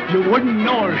 You wouldn't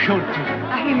know her, should you?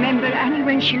 I remember Annie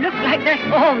when she looked like that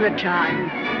all the time.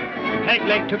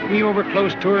 Pegleg took me over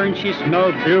close to her and she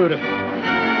smelled beautiful.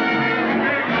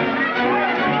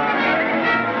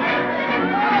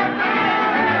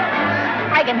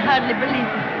 I can hardly believe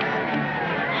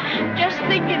it. Just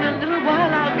think in a little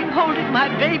while I'll be holding my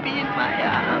baby in my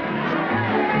arms.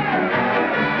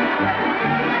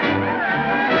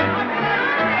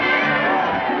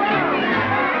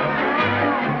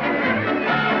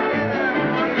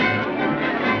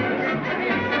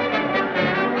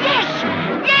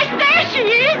 Yes, there she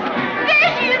is! There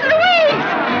she is, Louise!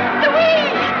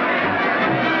 Louise!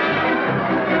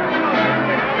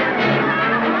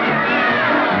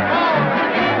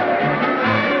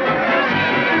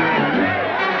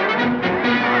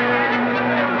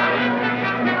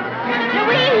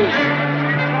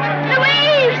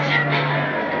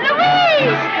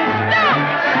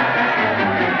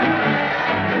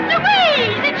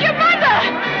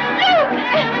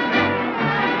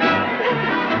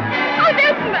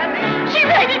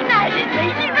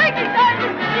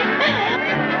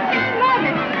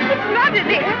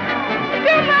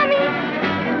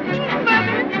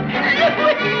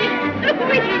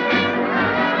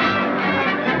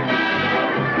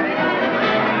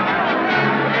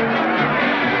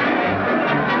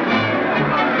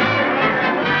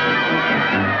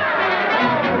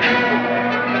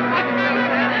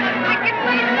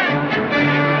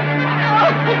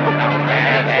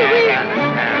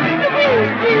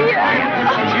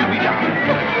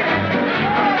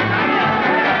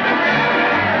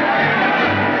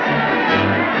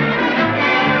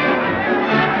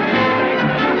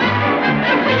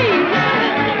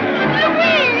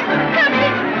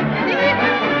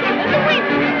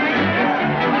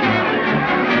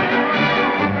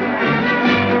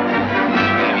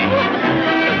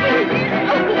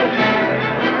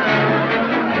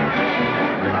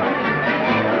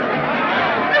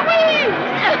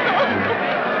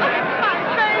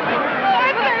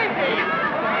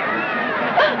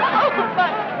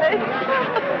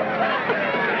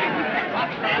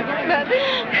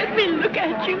 Let me look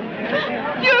at you.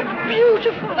 You're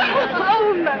beautiful.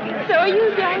 Oh, Mother, so are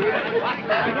you, darling.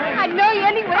 I know you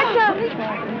anywhere, darling.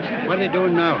 What are they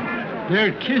doing now?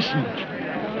 They're kissing.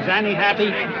 Is Annie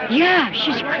happy? Yeah,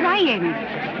 she's crying.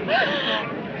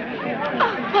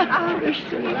 Oh, I wish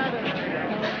so.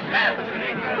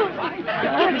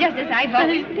 You're just as I've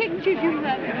always pictured you,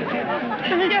 Mother.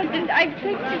 Just as I've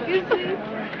pictured you, sis.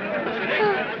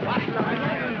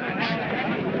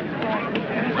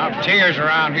 Enough tears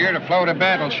around here to float a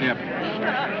battleship.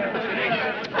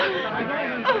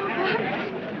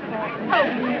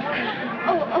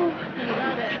 Oh,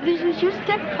 this is your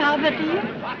stepfather, dear.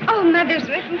 Oh, Mother's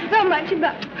written so much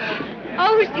about...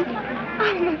 Oh, she's...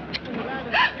 Oh,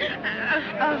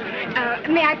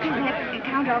 May I present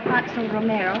Count Alfonso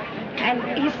Romero and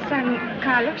his son,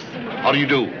 Carlos? How do you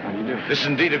do? This is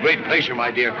indeed a great pleasure,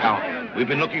 my dear Count. We've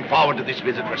been looking forward to this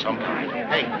visit for some time.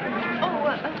 Hey.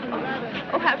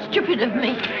 Oh, how stupid of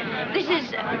me. This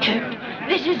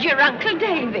is your Uncle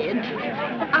David.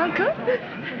 Uncle?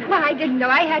 Well, I didn't know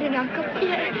I had an uncle.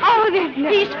 Yes. Oh, there's no...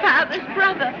 He's Father's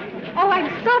brother. Oh, I'm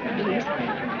so pleased.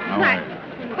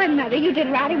 Why, Mother, you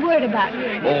didn't write a word about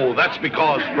me. Oh, that's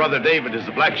because Brother David is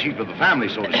the black sheep of the family,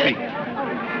 so to speak.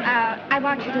 I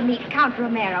want you to meet Count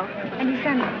Romero and his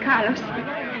son, Carlos.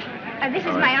 This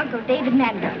is my uncle, David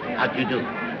Mando. How do you do?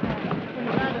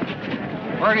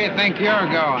 Where do you think you're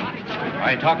going?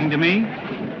 Are you talking to me?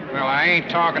 Well, I ain't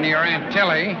talking to your Aunt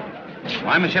Tilly.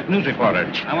 Well, I'm a ship news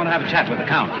reporter. I want to have a chat with the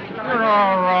Count. You're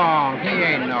all wrong. He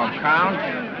ain't no Count.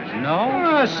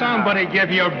 No? Somebody give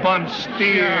your bun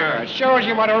steer. Sure. Shows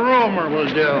you what a rumor will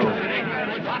do.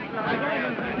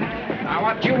 Now,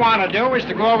 what you want to do is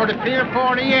to go over to Pier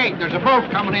 48. There's a boat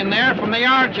coming in there from the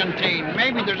Argentine.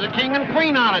 Maybe there's a king and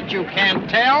queen on it. You can't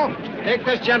tell. Take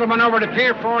this gentleman over to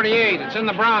Pier 48. It's in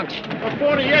the Bronx. The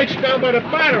 48's down by the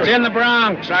battery. It's in the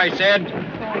Bronx, I said.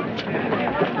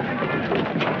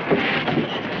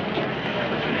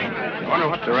 I wonder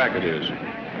what the racket is.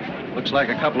 Looks like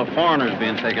a couple of foreigners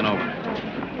being taken over.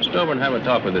 Stop over and have a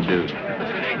talk with the dude.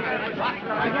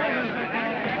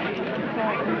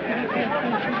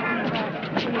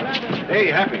 Hey,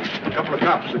 Happy. A couple of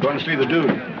cops are going to see the dude.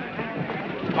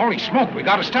 Holy smoke, we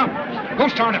gotta stop. Go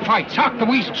start a fight. Sock the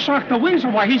weasel. Sock the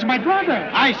weasel? Why, he's my brother.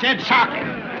 I said sock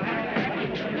him.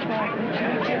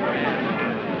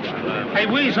 Hey,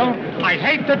 Weasel, I'd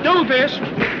hate to do this.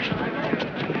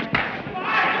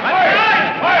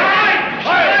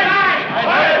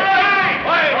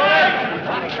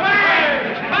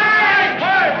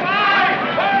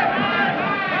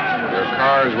 Your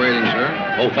car is waiting, sir.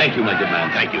 Oh, thank you, my good man.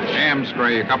 Thank you. Ham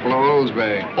spray, a couple of Old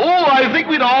Bay. Oh, I think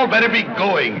we'd all better be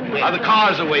going. The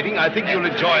cars are waiting. I think you'll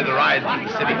enjoy the ride through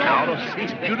the city, Count. Oh,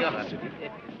 it's beautiful city.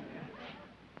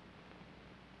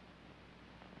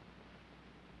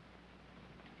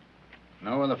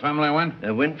 Know where the family went?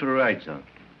 Went for a ride, sir.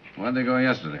 Where'd they go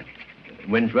yesterday?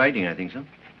 Went riding, I think, sir.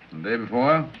 The day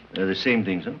before? The same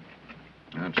thing, sir.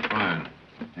 That's fine.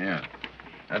 Here.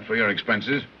 That's for your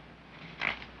expenses.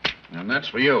 And that's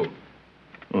for you.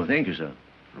 Oh, thank you, sir.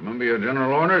 Remember your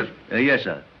general orders? Yes,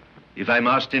 sir. If I'm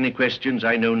asked any questions,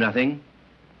 I know nothing.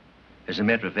 As a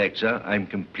matter of fact, sir, I'm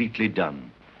completely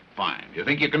dumb. Fine. You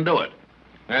think you can do it?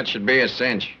 That should be a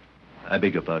cinch. I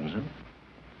beg your pardon, sir?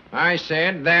 I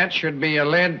said that should be a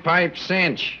lead pipe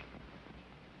cinch.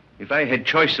 If I had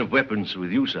choice of weapons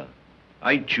with you, sir,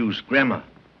 I'd choose grammar.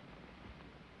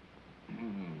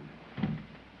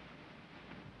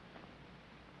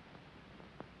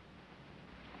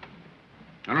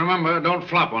 And remember, don't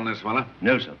flop on this fella.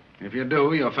 No, sir. If you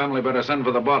do, your family better send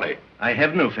for the body. I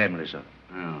have no family, sir.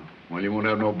 Oh. Well, you won't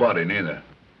have no body, neither.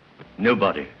 No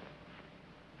body.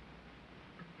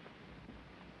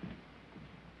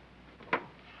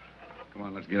 Come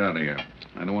on, let's get out of here.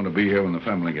 I don't want to be here when the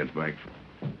family gets back.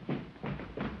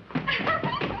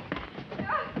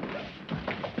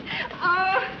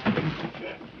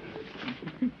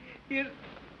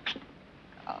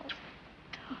 Oh.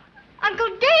 Uncle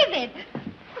David!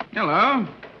 Hello.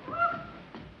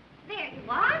 There you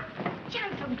are. Gee,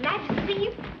 I'm so glad to see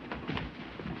you.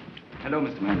 Hello,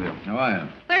 Mr. Manville. How are you?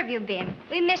 Where have you been?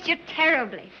 We missed you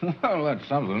terribly. Well, that's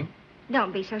something.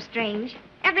 Don't be so strange.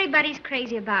 Everybody's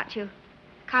crazy about you.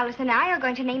 Carlos and I are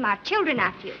going to name our children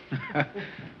after you.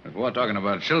 If we're talking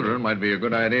about children, might be a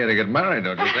good idea to get married,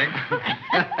 don't you think?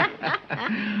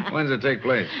 When's it take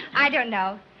place? I don't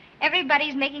know.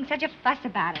 Everybody's making such a fuss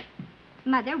about it.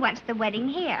 Mother wants the wedding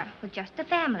here with just the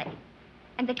family.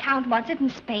 And the Count wants it in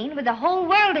Spain with the whole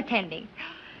world attending.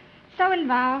 So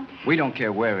involved. We don't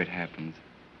care where it happens,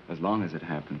 as long as it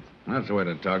happens. That's the way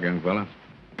to talk, young fella.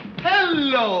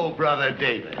 Hello, Brother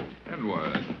David.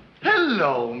 Edward.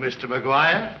 Hello, Mr.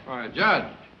 McGuire. Why,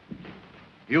 Judge.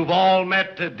 You've all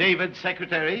met David's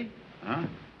secretary? Huh?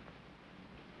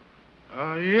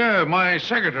 Yeah, my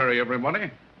secretary, everybody.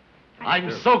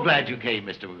 I'm so glad you came,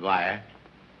 Mr. McGuire.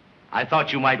 I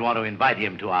thought you might want to invite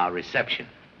him to our reception.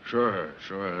 Sure.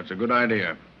 That's a good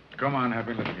idea. Come on,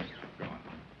 Happy. Let's get... Go on.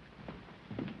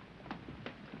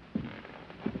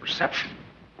 Reception?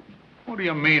 What do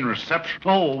you mean, reception?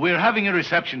 Oh, we're having a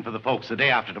reception for the folks the day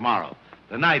after tomorrow.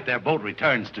 The night their boat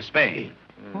returns to Spain.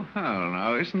 Well,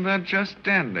 now, isn't that just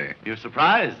dandy? You're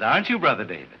surprised, aren't you, Brother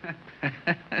David?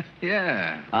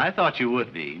 Yeah. I thought you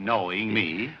would be, knowing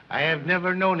me. I have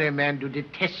never known a man to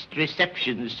detest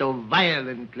receptions so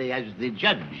violently as the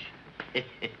judge.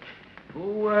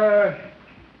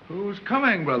 Who's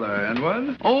coming, Brother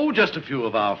Edward? Oh, just a few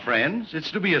of our friends.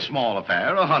 It's to be a small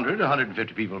affair,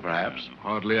 150 people perhaps.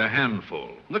 Hardly a handful.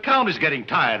 The Count is getting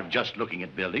tired of just looking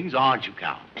at buildings, aren't you,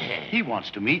 Count? He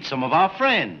wants to meet some of our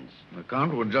friends. The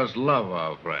Count would just love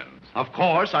our friends. Of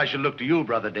course, I shall look to you,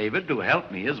 Brother David, to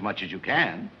help me as much as you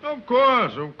can. Of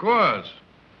course, of course.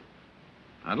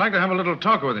 I'd like to have a little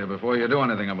talk with you before you do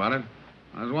anything about it.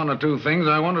 There's one or two things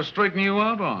I want to straighten you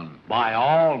out on. By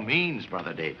all means,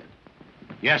 Brother David.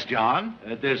 Yes, John?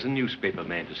 There's a newspaper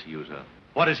man to see you, sir.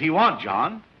 What does he want,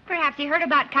 John? Perhaps he heard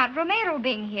about Count Romero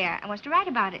being here and wants to write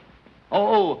about it.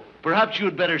 Oh, perhaps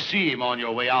you'd better see him on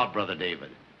your way out, Brother David.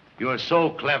 You're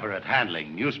so clever at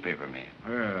handling newspaper men.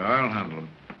 Yeah, I'll handle him.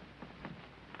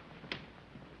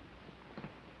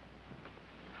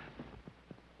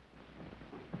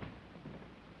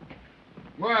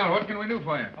 Well, what can we do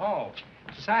for you? Oh,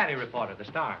 society reporter, the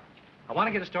Star. I want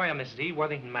to get a story on Mrs. E.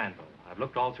 Worthington Manville. I've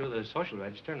looked all through the social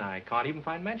register, and I can't even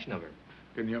find mention of her.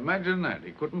 Can you imagine that?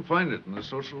 He couldn't find it in the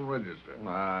social register.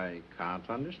 I can't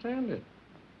understand it.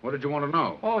 What did you want to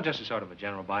know? Oh, just a sort of a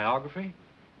general biography.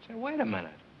 Say, wait a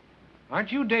minute.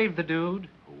 Aren't you Dave the Dude?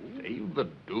 Dave the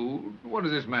Dude? What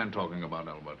is this man talking about,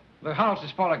 Albert? The house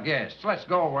is full of guests. Let's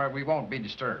go where we won't be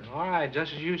disturbed. All right,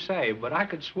 just as you say, but I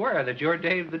could swear that you're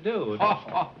Dave the Dude.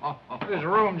 There's a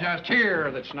room just here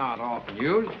that's not often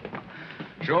used.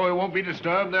 Sure we won't be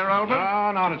disturbed there, Albert?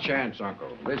 No, not a chance,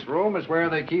 Uncle. This room is where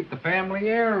they keep the family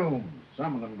heirlooms.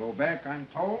 Some of them go back, I'm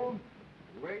told.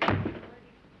 Wait.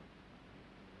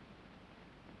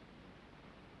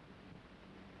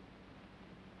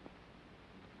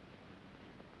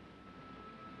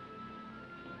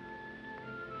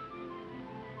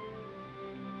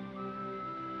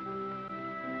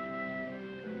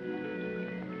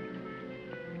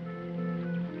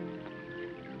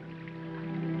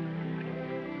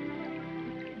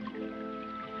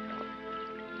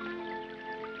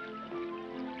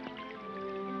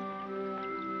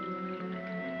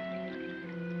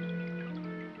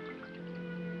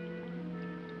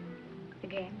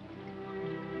 Again.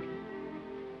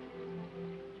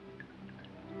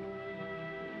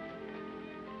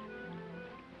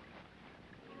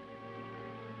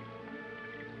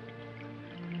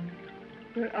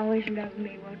 You'll always love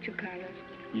me, won't you, Carlos?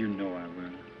 You know I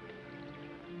will.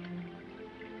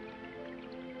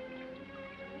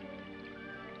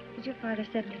 Has your father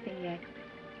said anything yet?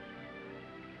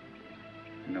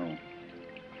 No.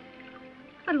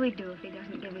 What do we do if he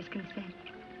doesn't give his consent?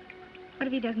 What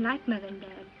if he doesn't like Mother and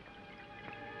Dad?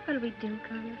 What do we do,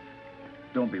 Carlos?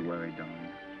 Don't be worried, darling.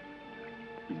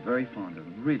 He's very fond of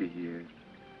them, really he is.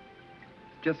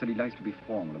 It's just that he likes to be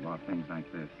formal about things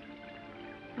like this.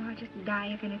 Oh, I'll just die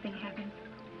if anything happens.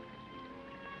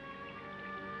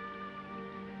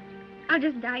 I'll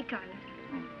just die, Carlos.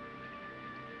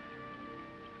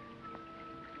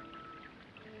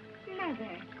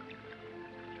 Mother.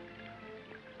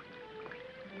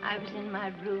 I was in my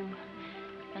room,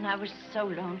 and I was so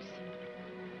lonesome.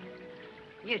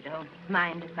 You don't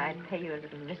mind if I pay you a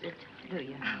little visit, do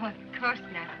you? Oh, of course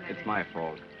not, Mother. It's my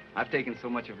fault. I've taken so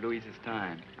much of Louise's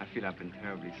time. I feel I've been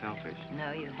terribly selfish.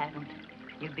 No, you haven't.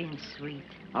 You've been sweet.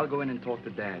 I'll go in and talk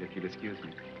to Dad if you'll excuse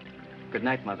me. Good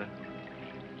night, Mother.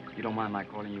 You don't mind my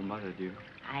calling you Mother, do you?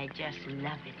 I just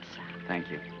love it, son. Thank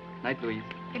you. Night, Louise.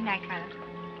 Good night, Carlos.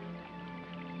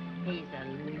 He's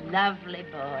a lovely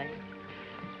boy.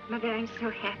 Mother, I'm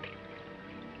so happy.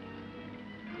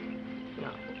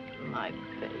 Oh, my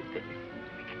baby.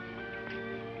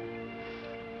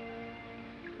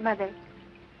 Mother,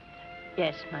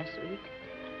 Yes, my sweet.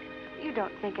 you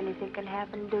don't think anything can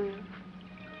happen, do you?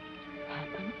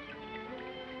 Happen?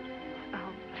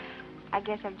 Oh, I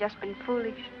guess I've just been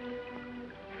foolish.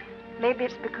 Maybe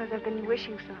it's because I've been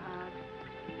wishing so hard.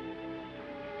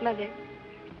 Mother,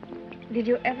 did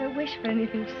you ever wish for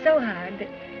anything so hard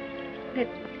that...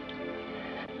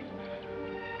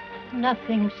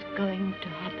 Nothing's going to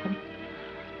happen.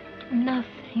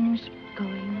 Nothing's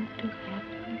going to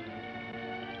happen.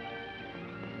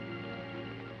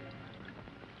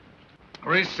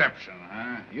 Reception,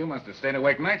 huh? You must have stayed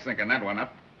awake nights thinking that one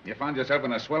up. You found yourself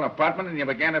in a swell apartment and you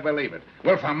began to believe it.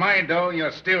 Well, for my dough,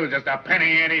 you're still just a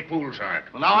penny-ante fool shark.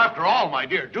 Well, now, after all, my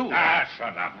dear, do. Ah,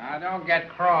 shut up. Now, don't get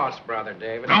cross, Brother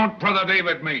David. Don't Brother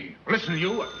David me. Listen,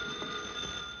 you.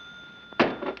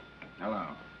 Hello.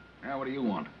 Now, what do you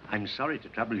want? I'm sorry to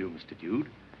trouble you, Mr. Dude,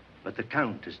 but the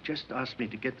Count has just asked me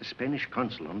to get the Spanish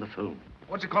consul on the phone.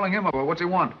 What's he calling him about? What's he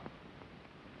want?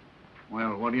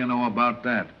 Well, what do you know about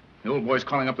that? The old boy's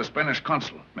calling up the Spanish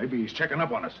consul. Maybe he's checking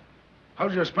up on us.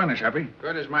 How's your Spanish, Happy?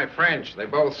 Good as my French. They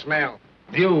both smell.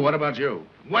 You, what about you?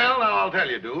 Well, I'll tell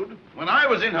you, dude. When I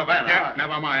was in Havana... Yeah,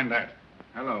 never mind that.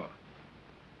 Hello.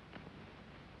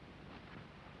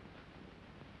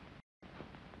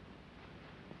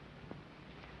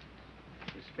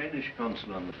 The Spanish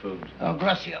consul on the phone. Oh,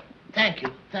 gracias. Thank you.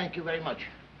 Thank you very much.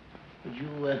 Would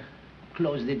you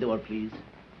close the door, please?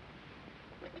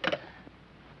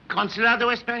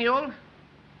 Consulado Español?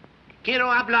 Quiero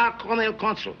hablar con el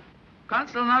consul.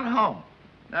 Consul not home.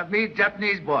 That me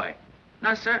Japanese boy.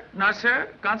 No, sir. No, sir.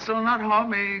 Consul not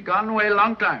home. He gone away a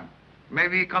long time.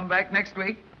 Maybe he come back next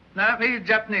week. No, me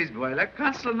Japanese boy. That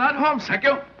consul not home, thank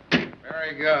you.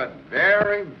 Very good.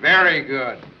 Very, very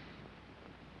good.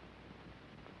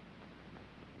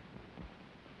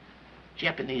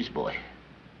 Japanese boy.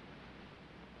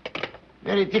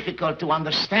 Very difficult to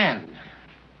understand.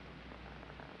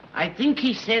 I think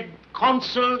he said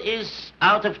consul is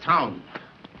out of town.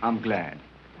 I'm glad.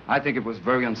 I think it was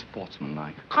very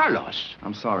unsportsmanlike. Carlos.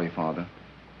 I'm sorry, Father,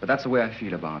 but that's the way I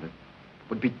feel about it. It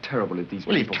would be terrible if these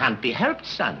Well, people... it can't be helped,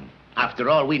 son. After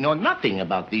all, we know nothing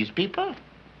about these people.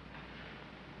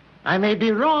 I may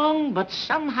be wrong, but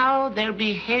somehow their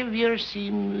behavior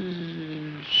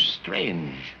seems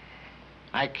strange.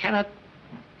 I cannot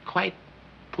quite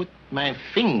put my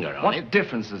finger on it. What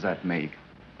difference does that make?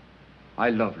 I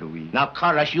love Louis. Now,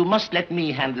 Carlos, you must let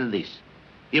me handle this.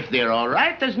 If they're all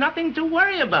right, there's nothing to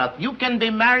worry about. You can be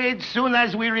married soon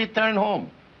as we return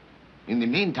home. In the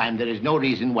meantime, there is no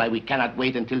reason why we cannot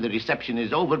wait until the reception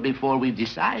is over before we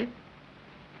decide.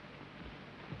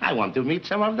 I want to meet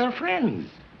some of their friends.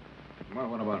 Well,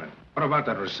 what about it? What about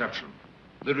that reception?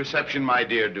 The reception, my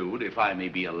dear dude, if I may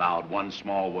be allowed one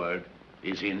small word,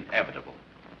 is inevitable.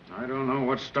 I don't know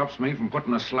what stops me from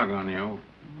putting a slug on you.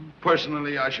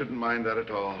 Personally, I shouldn't mind that at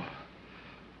all.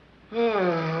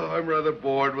 I'm rather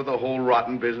bored with the whole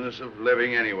rotten business of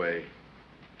living anyway.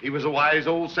 He was a wise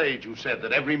old sage who said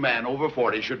that every man over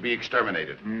 40 should be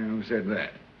exterminated. Yeah, who said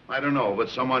that? I don't know, but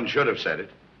someone should have said it.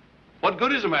 What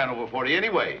good is a man over 40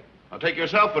 anyway? Now, take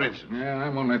yourself, for instance. Yeah,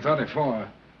 I'm only 34.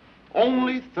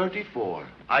 Only 34.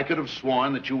 I could have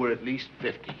sworn that you were at least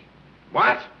 50.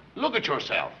 What? Look at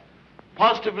yourself.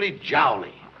 Positively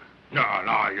jowly. No,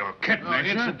 you're kidding, ain't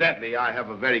you? Incidentally, I have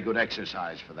a very good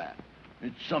exercise for that.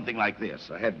 It's something like this,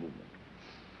 a head movement.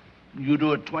 You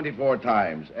do it 24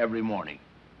 times every morning.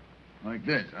 Like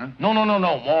this, huh? No.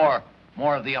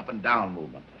 More of the up and down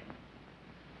movement.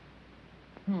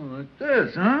 Oh, like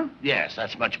this, huh? Yes,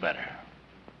 that's much better.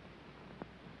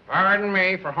 Pardon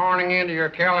me for horning into your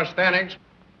calisthenics.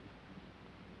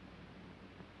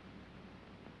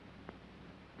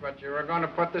 But you were going to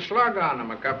put the slug on him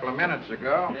a couple of minutes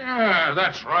ago. Yeah,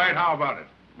 that's right. How about it?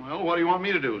 Well, what do you want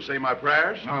me to do? Say my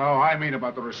prayers? No, I mean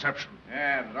about the reception.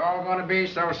 Yeah, it's all going to be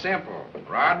so simple.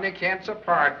 Rodney Kent's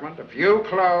apartment, a few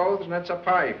clothes, and it's a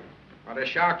pipe. What a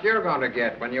shock you're going to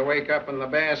get when you wake up in the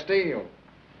Bastille.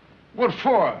 What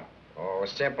for? Oh, a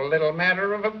simple little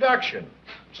matter of abduction.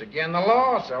 It's against the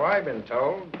law, so I've been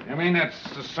told. You mean that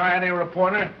society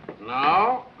reporter?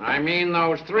 No, I mean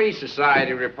those 3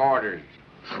 society reporters.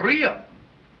 3 of them?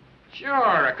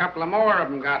 Sure, a couple of more of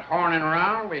them got horning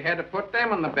around. We had to put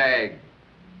them in the bag.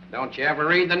 Don't you ever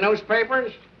read the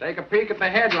newspapers? Take a peek at the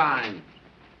headlines.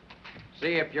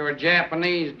 See if your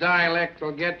Japanese dialect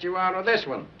will get you out of this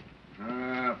one.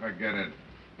 Ah, forget it.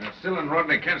 They're still in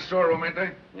Rodney Kent's storeroom, ain't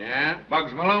they? Yeah.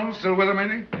 Bugs Malone still with him,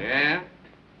 ain't he? Yeah.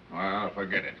 Well,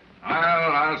 forget it.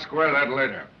 I'll square that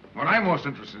later. What I'm most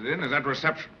interested in is that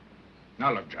reception.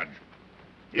 Now, look, Judge.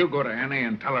 You go to Annie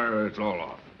and tell her it's all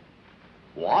off.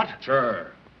 What? Sure.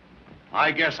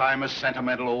 I guess I'm a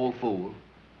sentimental old fool.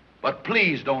 But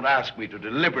please don't ask me to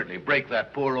deliberately break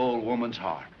that poor old woman's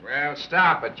heart. Well,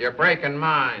 stop it. You're breaking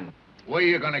mine. Where are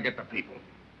you going to get the people?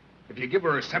 If you give a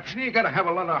reception, you got to have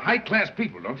a lot of high-class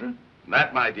people, don't you?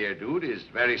 That, my dear dude, is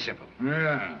very simple.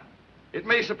 Yeah. It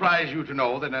may surprise you to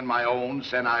know that in my own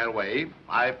senile way,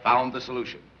 I've found the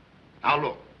solution. Now,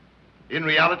 look. In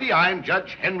reality, I'm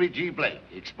Judge Henry G. Blake,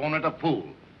 exponent of pool.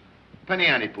 Penny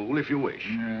ante pool, if you wish.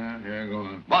 Yeah, go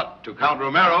on. But to Count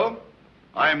Romero,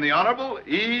 I am the Honorable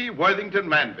E. Worthington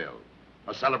Manville,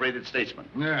 a celebrated statesman.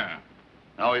 Yeah.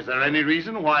 Now, is there any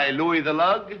reason why Louis the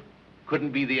Lug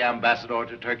couldn't be the ambassador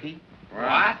to Turkey?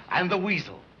 What? And the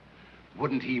Weasel.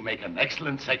 Wouldn't he make an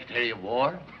excellent Secretary of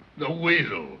War? The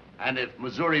Weasel. And if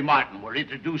Missouri Martin were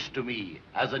introduced to me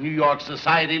as a New York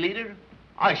society leader,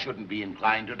 I shouldn't be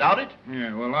inclined to doubt it.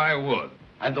 Yeah, well, I would.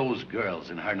 And those girls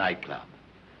in her nightclub.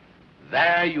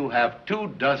 There you have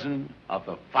 24 of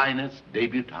the finest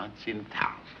debutantes in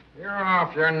town. You're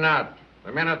off your nut.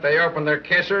 The minute they opened their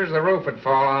kissers, the roof would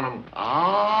fall on them.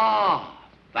 Ah,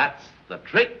 that's the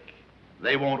trick.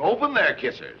 They won't open their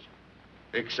kissers.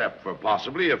 Except for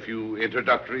possibly a few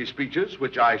introductory speeches,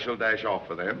 which I shall dash off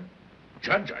for them.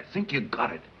 Judge, I think you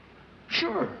got it.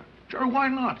 Sure, why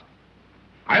not?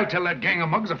 I'll tell that gang of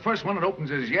mugs the first one that opens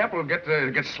his yap will get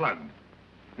slugged.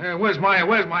 Where's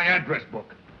my address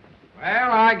book?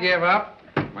 Well, I give up.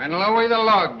 When Louis the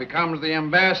Lug becomes the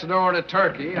ambassador to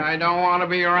Turkey, I don't want to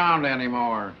be around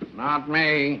anymore. Not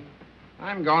me.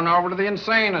 I'm going over to the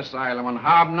insane asylum and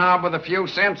hobnob with a few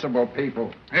sensible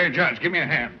people. Hey, Judge, give me a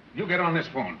hand. You get on this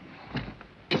phone.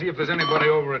 See if there's anybody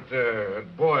over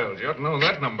at Boyle's. You ought to know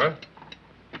that number.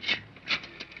 It's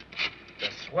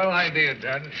a swell idea,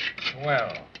 Judge.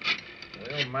 Swell.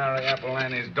 We'll marry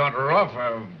Apollonie's daughter off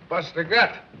or bust a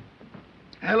gut.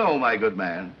 Hello, my good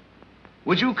man.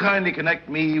 Would you kindly connect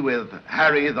me with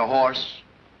Harry the horse?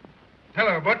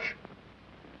 Hello, Butch.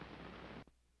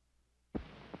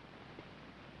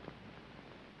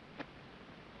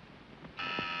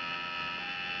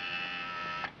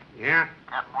 Yeah?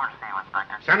 Yes, more to see you,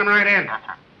 Inspector. Send him right in. Yes,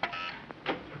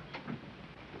 sir.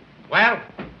 Well,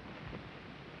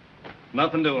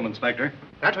 Nothing doing, Inspector.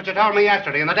 that's what you told me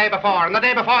yesterday and the day before and the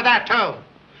day before that, too.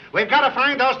 We've got to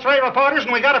find those 3 reporters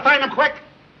and we've got to find them quick.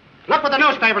 Look what the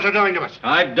newspapers are doing to us.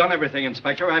 I've done everything,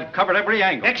 Inspector. I've covered every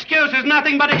angle. Excuses,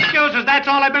 nothing but excuses. That's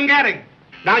all I've been getting.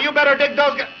 Now, you better dig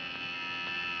those...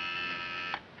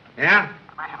 Yeah?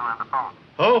 Commissioner on the phone.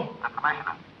 Who? The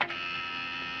commissioner.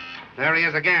 There he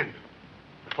is again.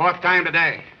 4th time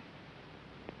today.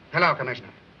 Hello, Commissioner.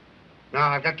 No,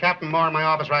 I've got Captain Moore in my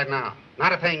office right now.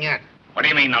 Not a thing yet. What do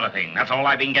you mean, not a thing? That's all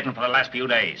I've been getting for the last few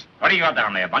days. What do you got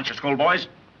down there, a bunch of schoolboys?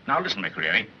 Now, listen,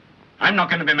 McCreary. I'm not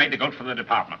going to be made to go for the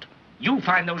department. You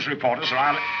find those reporters or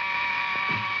I'll...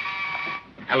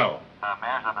 Hello.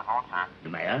 Mayor's on the phone, sir. The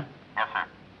mayor? Yes,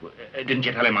 sir. Didn't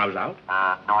you tell him I was out?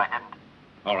 No, I didn't.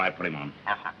 All right, put him on.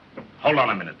 Yes, sir. Hold on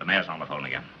a minute. The mayor's on the phone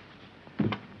again.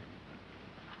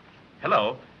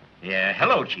 Hello. Yeah,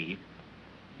 hello, Chief.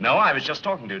 No, I was just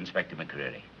talking to Inspector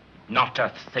McCreary. Not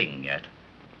a thing yet.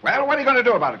 Well, what are you going to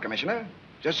do about it, Commissioner?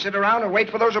 Just sit around and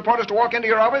wait for those reporters to walk into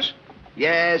your office?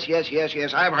 Yes.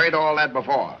 I've heard all that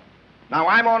before. Now,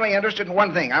 I'm only interested in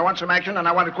one thing. I want some action, and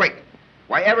I want it quick.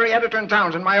 Why, every editor in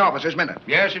town's in my office this minute.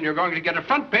 Yes, and you're going to get a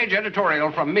front-page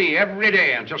editorial from me every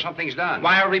day until something's done.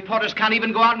 Why, our reporters can't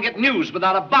even go out and get news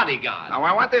without a bodyguard. Now,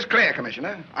 I want this clear,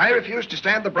 Commissioner. I refuse to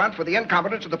stand the brunt for the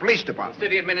incompetence of the police department. The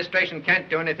city administration can't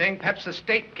do anything. Perhaps the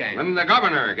state can. When the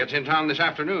governor gets in town this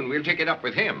afternoon, we'll take it up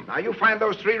with him. Now, you find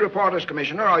those 3 reporters,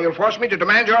 Commissioner, or you'll force me to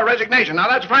demand your resignation. Now,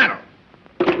 that's final.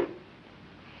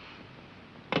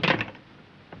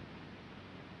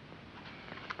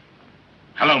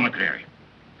 Hello, McCreary.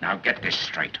 Now, get this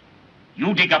straight.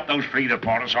 You dig up those 3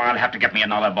 reporters or I'll have to get me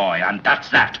another boy, and that's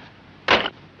that.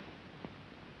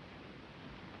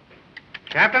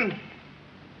 Captain,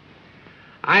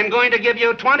 I'm going to give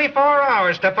you 24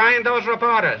 hours to find those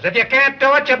reporters. If you can't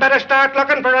do it, you better start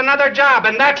looking for another job,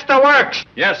 and that's the works.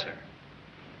 Yes, sir.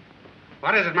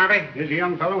 What is it, Murphy? Here's a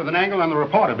young fellow with an angle on the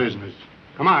reporter business.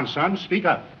 Come on, son, speak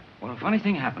up. Well, a funny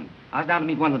thing happened. I was down to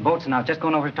meet one of the boats, and I was just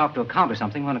going over to talk to a count or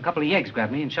something when a couple of yeggs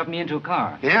grabbed me and shoved me into a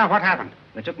car. Yeah, what happened?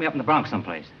 They took me up in the Bronx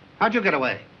someplace. How'd you get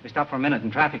away? We stopped for a minute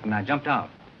in traffic, and I jumped out.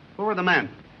 Who were the men?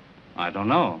 I don't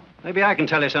know. Maybe I can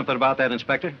tell you something about that,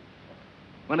 Inspector.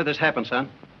 When did this happen, son?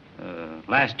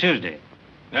 Last Tuesday.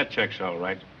 That checks all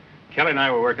right. Kelly and I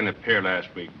were working the pier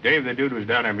last week. Dave the Dude was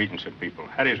down there meeting some people.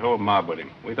 Had his whole mob with him.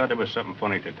 We thought there was something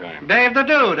funny at the time. Dave the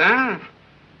Dude, huh?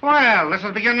 Well, this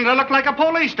is beginning to look like a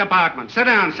police department. Sit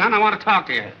down, son. I want to talk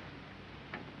to you.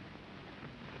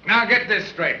 Now, get this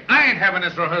straight. I ain't having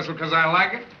this rehearsal because I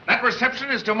like it. That reception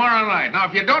is tomorrow night. Now,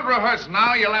 if you don't rehearse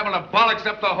now, you'll have to bollocks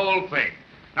up the whole thing.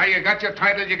 Now, you got your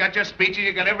titles, you got your speeches,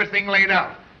 you got everything laid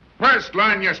out. First,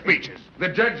 learn your speeches. The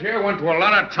judge here went to a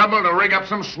lot of trouble to rig up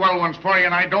some swell ones for you,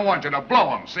 and I don't want you to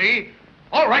blow them, see?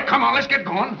 All right, come on, let's get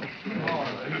going.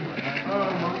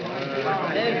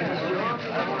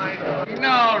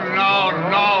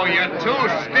 No, you're too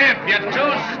stiff.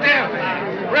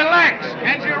 Relax,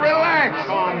 can't you relax?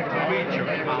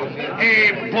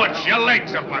 Hey, Butch, your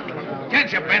legs are buckling.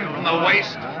 Can't you bend from the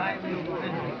waist?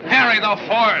 Harry the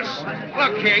horse.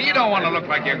 Look here, you don't want to look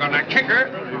like you're gonna kick her.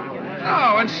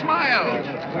 No, and smile.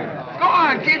 Go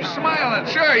on, keep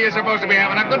smiling. Sure, you're supposed to be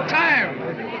having a good time.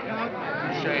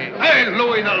 Hey,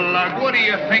 Louis the Lug, what do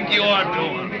you think you're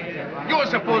doing? You're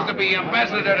supposed to be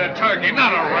ambassador to Turkey,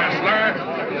 not a wrestler.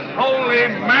 Holy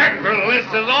mackerel, this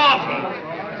is awful.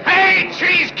 Hey,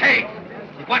 cheesecake!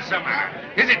 What's the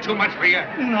matter? Is it too much for you?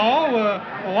 No,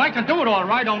 I can do it all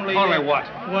right, only... Only what?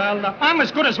 Well, I'm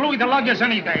as good as Louis the Luggers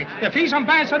any day. If he's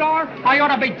ambassador, I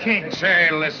ought to be king. Say,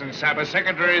 listen, Sab, a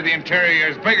Secretary of the Interior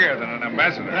is bigger than an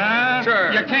ambassador.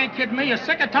 Sure. You can't kid me. A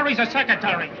secretary's a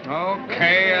secretary.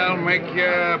 Okay, I'll make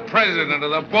you president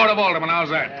of the Board of Aldermen. How's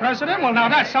that? President? Well, now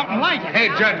that's something like it. Hey,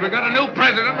 Judge, we got a new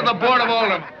president of the Board of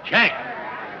Aldermen. Check.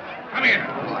 Come here.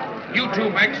 You two,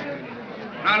 Mex.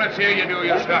 Now let's hear you do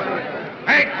your stuff.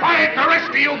 Hey, quiet, the rest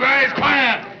of you guys,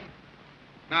 quiet!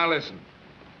 Now listen.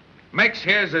 Mex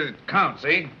here's his count,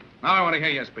 see? Now I want to hear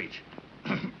your speech.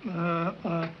 Did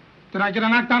I get a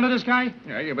knockdown to this guy?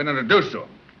 Yeah, you've been introduced to him.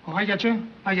 Oh, I get you.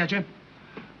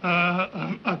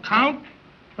 Count?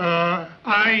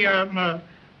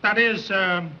 That is,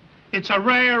 it's a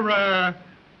rare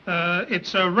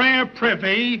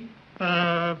privy.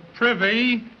 What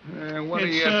are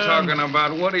you talking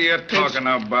about? What are you talking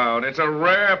about? It's a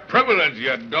rare privilege,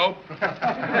 you dope.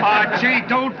 Gee,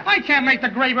 dude, I can't make the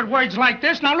grade with words like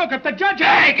this. Now look, if the judge...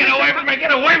 Hey, get away from me!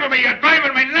 Get away from me! You're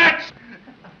driving me nuts!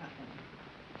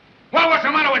 Well, what's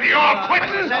the matter with you? All quit? Come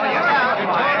on,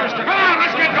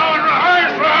 let's get going.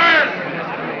 Rehearse!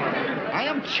 I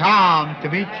am charmed to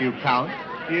meet you, Count.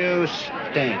 You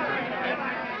stink.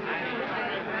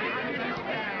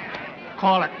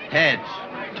 Call it. Heads.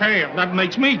 Tail. That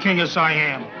makes me king of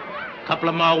Siam. Couple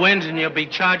of more wins and you'll be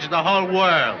charged the whole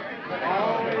world.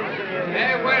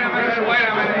 Hey, wait a minute.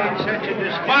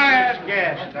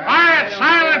 Quiet. Quiet,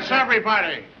 silence,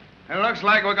 everybody. It looks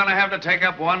like we're going to have to take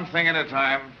up one thing at a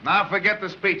time. Now forget the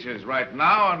speeches right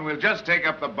now, and we'll just take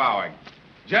up the bowing.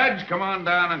 Judge, come on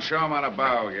down and show him how to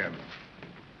bow again.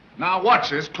 Now watch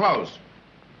this close.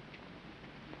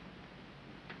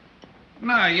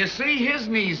 Now, you see, his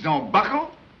knees don't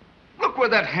buckle. Look where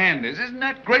that hand is. Isn't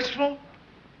that graceful?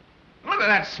 Look at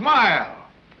that smile.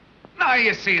 Now,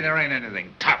 you see, there ain't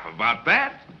anything tough about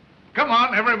that. Come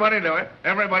on, everybody do it.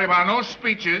 Everybody bow. No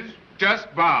speeches,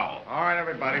 just bow. All right,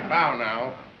 everybody, bow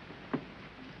now.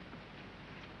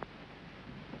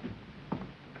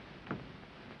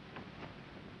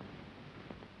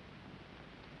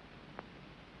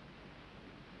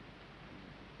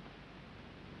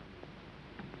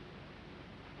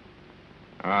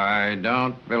 I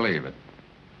don't believe it.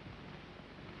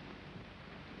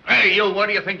 Hey, you, where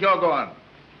do you think you're going?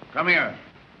 Come here.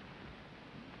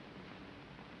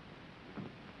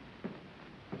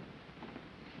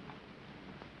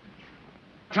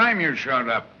 Time you showed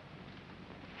up.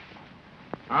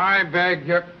 I beg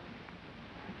you.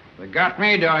 They got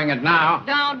me doing it now.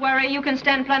 Don't worry, you can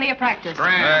stand plenty of practice.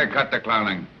 Hey, cut the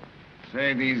clowning.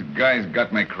 Say, these guys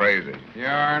got me crazy.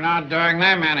 You're not doing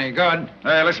them any good.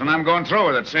 Hey, listen, I'm going through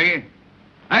with it, see?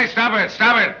 Hey, stop it.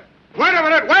 Wait a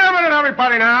minute,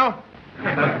 everybody now.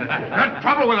 The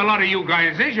trouble with a lot of you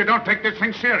guys is you don't take this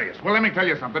thing serious. Well, let me tell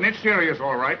you something. It's serious,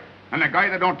 all right. And the guy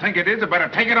that don't think it is, better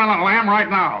take it on a lamb right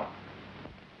now.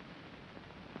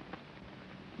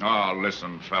 Oh,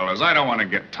 listen, fellas, I don't want to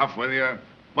get tough with you,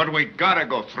 but we gotta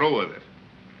go through with it.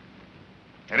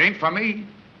 It ain't for me.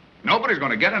 Nobody's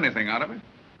gonna get anything out of it.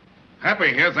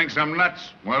 Happy here thinks I'm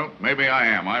nuts. Well, maybe I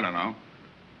am, I don't know.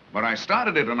 But I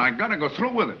started it, and I gotta go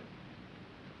through with it.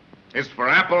 It's for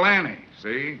Apple Annie,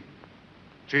 see?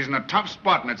 She's in a tough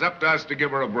spot, and it's up to us to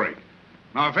give her a break.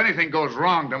 Now, if anything goes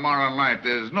wrong tomorrow night,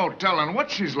 there's no telling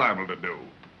what she's liable to do.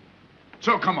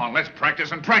 So come on, let's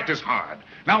practice, and practice hard.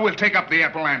 Now we'll take up the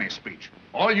Apple Annie speech.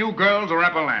 All you girls are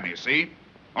Apple Annie, see?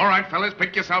 All right, fellas,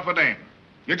 pick yourself a dame.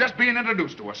 You're just being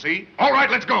introduced to her, see? All right,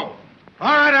 let's go.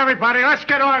 All right, everybody, let's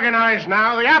get organized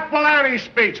now. The Apple Annie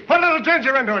speech. Put a little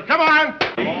ginger into it. Come on.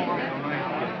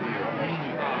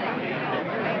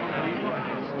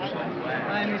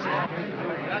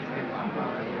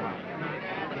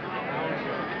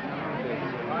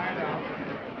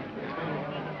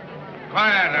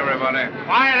 Quiet, everybody.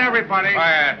 Quiet, everybody.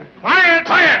 Quiet.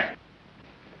 Quiet.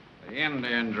 The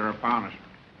Indians are upon us.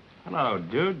 Hello,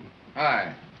 dude.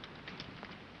 Hi.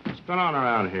 What's going on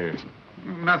around here?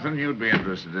 Nothing you'd be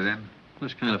interested in.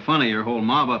 Looks kind of funny, your whole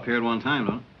mob up here at one time,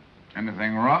 don't it?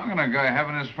 Anything wrong in a guy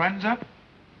having his friends up?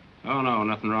 Oh, no,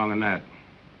 nothing wrong in that.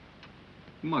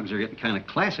 You mugs are getting kind of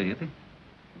classy, ain't they?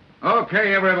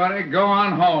 Okay, everybody, go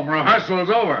on home. Rehearsal's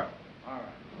over.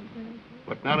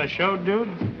 Putting on a show, dude?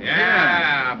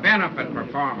 Yeah, benefit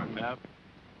performance. Yep.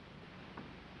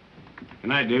 Good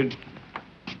night, dude.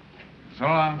 So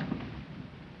long.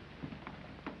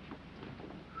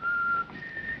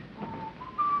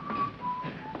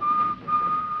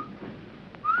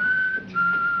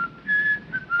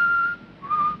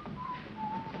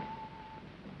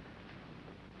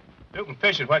 Shooting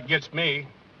fish is what gets me.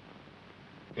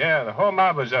 Yeah, the whole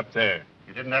mob was up there.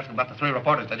 You didn't ask about the 3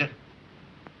 reporters, did you?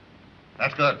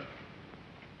 That's good.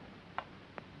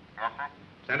 Yes, sir.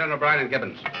 Send in O'Brien and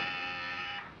Gibbons.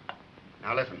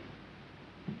 Now listen.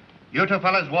 You 2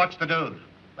 fellas watch the dude.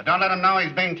 But don't let him know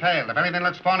he's being tailed. If anything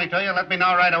looks phony to you, let me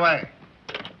know right away.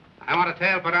 I want a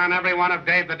tail put on every one of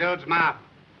Dave the Dude's mob.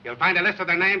 You'll find a list of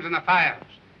their names in the files.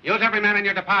 Use every man in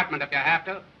your department if you have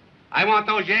to. I want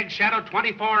those yeggs shadowed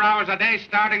 24 hours a day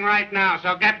starting right now,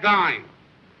 so get going.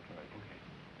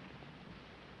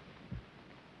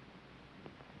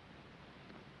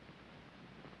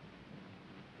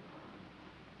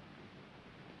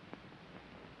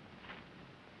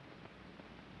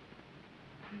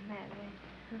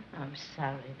 I'm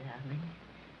sorry, darling.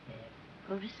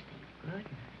 Go to sleep. Good night.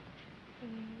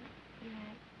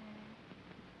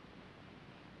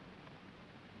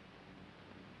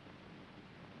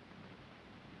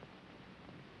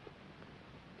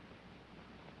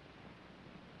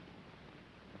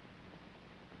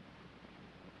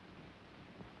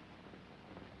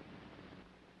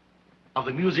 Now,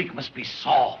 the music must be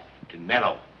soft and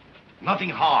mellow. Nothing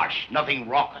harsh, nothing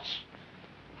raucous.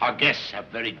 Our guests have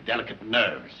very delicate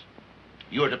nerves.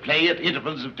 You are to play at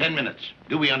intervals of 10 minutes.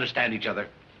 Do we understand each other?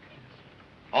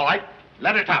 All right,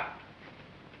 let it up.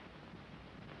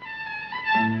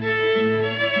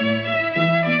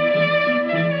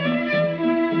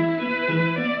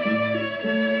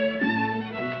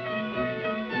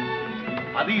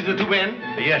 Are these the 2 men?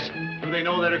 Yes. Do they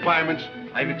know their requirements?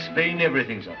 I've explained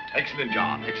everything, sir. Excellent,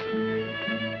 John. Excellent.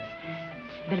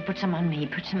 Better put some on me.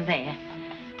 Put some there.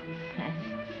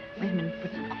 Wait a minute.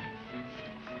 Put some...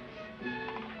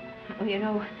 Oh, you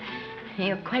know,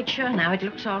 you're quite sure now it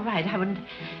looks all right. I wouldn't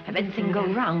have anything go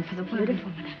wrong for the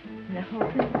beautiful. The whole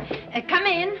thing. Come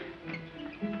in.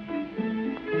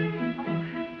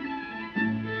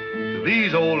 Do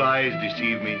these old eyes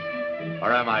deceive me?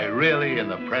 Or am I really in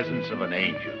the presence of an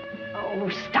angel? Oh,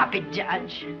 stop it,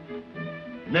 Judge.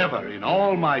 Never in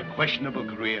all my questionable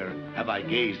career have I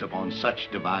gazed upon such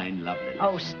divine loveliness.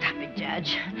 Oh, stop it,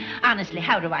 Judge. Honestly,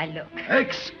 how do I look?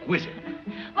 Exquisite.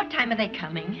 What time are they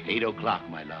coming? 8 o'clock,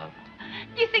 my love.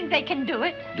 Do you think they can do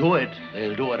it? Do it.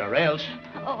 They'll do it or else.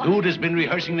 Oh. Dude has been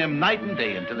rehearsing them night and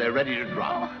day until they're ready to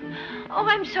drop. Oh,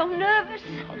 I'm so nervous.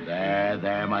 Oh,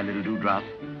 there, my little dewdrop.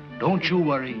 Don't you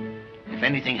worry. If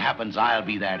anything happens, I'll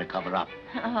be there to cover up.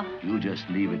 Oh. You just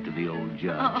leave it to the old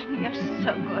judge. Oh, you're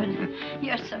so good.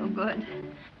 You're so good.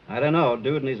 I don't know.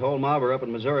 Dude and his whole mob are up at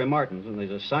Missouri Martin's, and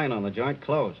there's a sign on the joint,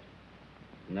 closed.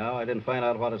 No, I didn't find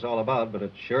out what it's all about, but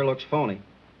it sure looks phony.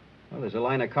 Well, there's a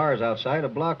line of cars outside a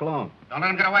block long. Don't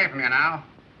let him get away from you now.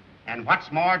 And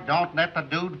what's more, don't let the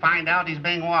dude find out he's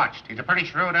being watched. He's a pretty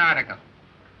shrewd article.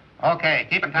 Okay,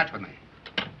 keep in touch with me.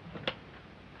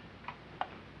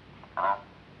 Hello?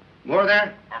 Moore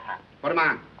there? Yes, sir. Put him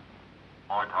on.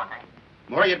 More talking?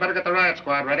 Moore, you'd better get the riot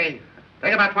squad ready.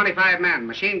 Take about 25 men.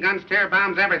 Machine guns, tear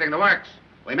bombs, everything. The works.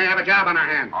 We may have a job on our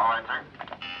hands. All right, sir.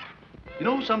 You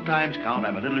know, sometimes, Count,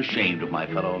 I'm a little ashamed of my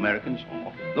fellow Americans.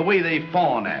 The way they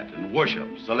fawn at and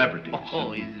worship celebrities.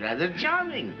 Oh, he's rather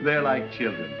charming. They're like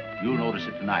children. You'll notice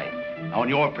it tonight. Now, in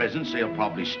your presence, they'll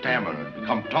probably stammer and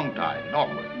become tongue-tied and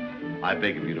awkward. I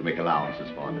beg of you to make allowances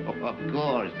for them. Oh, of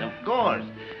course.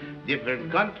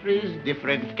 Different countries,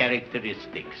 different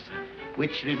characteristics.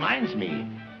 Which reminds me,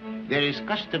 there is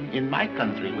custom in my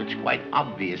country which quite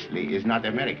obviously is not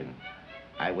American.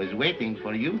 I was waiting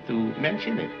for you to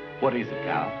mention it. What is it,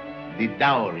 Cal? The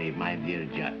dowry, my dear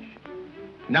Judge.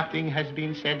 Nothing has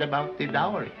been said about the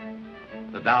dowry.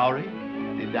 The dowry?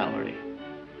 The dowry.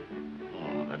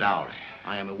 Oh, the dowry.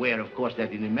 I am aware, of course,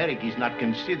 that in America it's not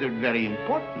considered very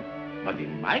important. But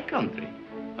in my country...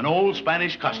 An old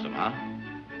Spanish custom, huh?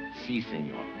 Si,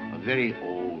 senor. A very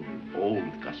old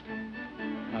custom.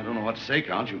 I don't know what to say,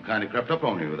 Count. You kind of crept up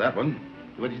on me with that one.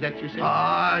 What is that you say?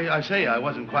 I say I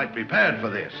wasn't quite prepared for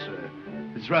this.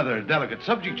 It's rather a delicate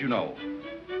subject, you know.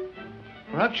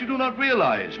 Perhaps you do not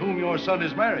realize whom your son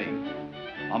is marrying.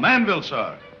 A Manville,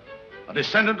 sir. A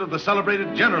descendant of the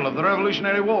celebrated general of the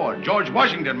Revolutionary War, George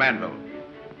Washington Manville.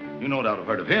 You no doubt have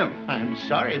heard of him. I'm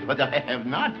sorry, but I have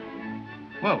not.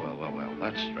 Well,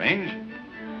 that's strange.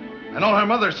 And on her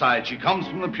mother's side, she comes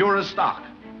from the purest stock.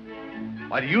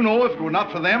 Why, do you know if it were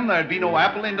not for them, there'd be no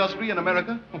apple industry in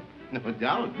America?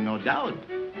 No doubt.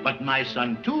 But my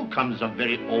son, too, comes of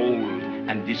very old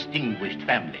and distinguished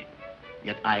family.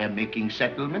 Yet I am making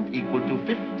settlement equal to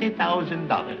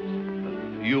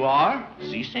 $50,000. You are?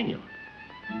 Si, senor.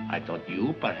 I thought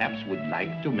you perhaps would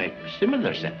like to make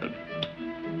similar settlement.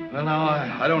 Well, now,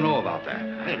 I don't know about that.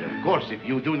 Well, of course, if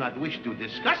you do not wish to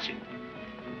discuss it.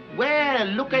 Well,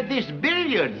 look at this,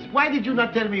 billiards. Why did you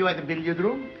not tell me you had a billiard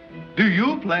room? Do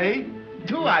you play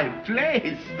Do I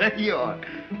play, senor?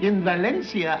 In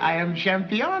Valencia, I am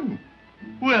champion.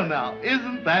 Well, now,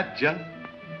 isn't that just...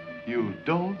 You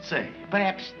don't say.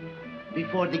 Perhaps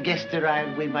before the guests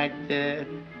arrive, we might,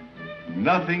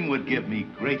 Nothing would give me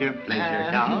greater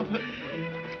pleasure, Count.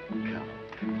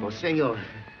 Oh, senor.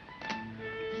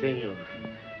 Senor.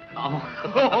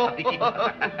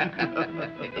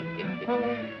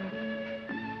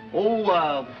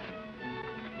 Oh.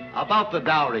 About the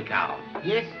dowry, Count.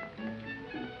 Yes?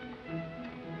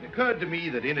 It occurred to me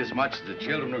that inasmuch as the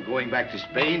children are going back to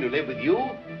Spain to live with you,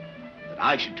 that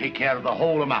I should take care of the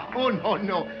whole amount. Oh,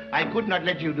 no. I could not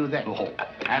let you do that. Oh,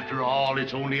 after all,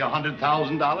 it's only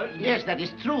 $100,000. Yes, that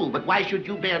is true, but why should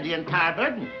you bear the entire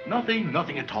burden?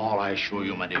 Nothing at all, I assure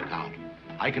you, my dear Count.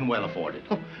 I can well afford it.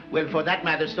 Well, for that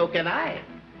matter, so can I.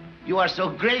 You are so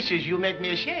gracious, you make me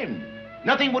ashamed.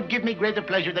 Nothing would give me greater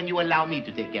pleasure than you allow me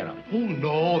to take care of it. Oh,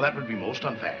 no, that would be most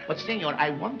unfair. But, senor,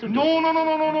 I want to do... No.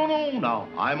 Now,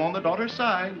 I'm on the daughter's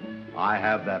side. I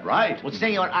have that right. But,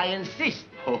 senor, I insist.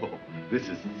 Oh, this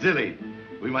is silly.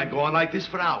 We might go on like this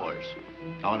for hours.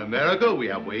 Now, in America, we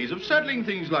have ways of settling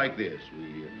things like this.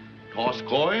 We toss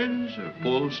coins, or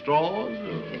pull straws.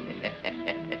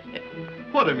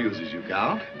 What amuses you,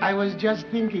 Count? I was just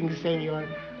thinking, senor,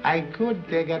 I could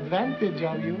take advantage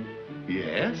of you.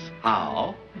 Yes?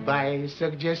 How? By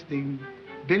suggesting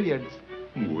billiards.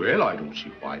 Well, I don't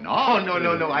see why not. Oh,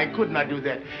 no. I could not do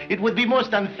that. It would be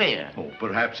most unfair. Oh,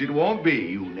 perhaps it won't be.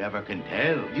 You never can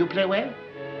tell. You play well?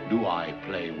 Do I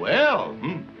play well?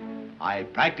 I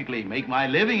practically make my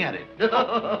living at it.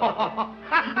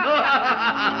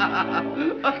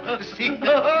 See?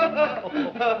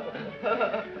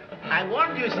 I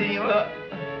warned you, senor.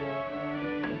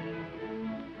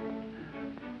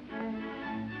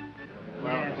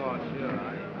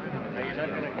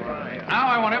 Now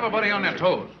I want everybody on their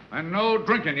toes. And no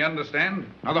drinking, you understand?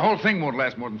 Now, the whole thing won't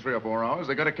last more than 3 or 4 hours.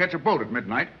 They got to catch a boat at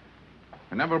midnight.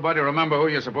 And everybody remember who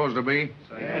you're supposed to be.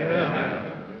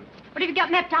 What have you got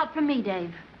mapped out for me,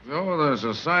 Dave? You're the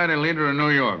society leader in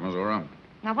New York, Missouri.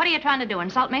 Now, what are you trying to do,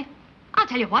 insult me? I'll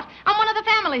tell you what. I'm one of the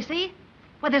family, see?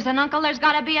 Where there's an uncle, there's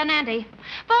got to be an auntie.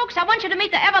 Folks, I want you to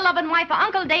meet the ever-loving wife of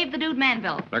Uncle Dave the Dude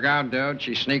Manville. Look out, dude.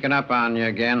 She's sneaking up on you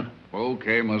again.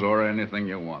 Okay, Missouri, anything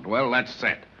you want. Well, that's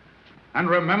set. And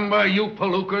remember, you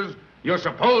palookas, you're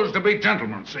supposed to be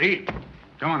gentlemen, see?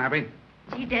 Come on, Happy.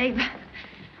 Gee, Dave, I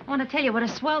want to tell you what a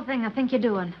swell thing I think you're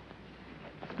doing.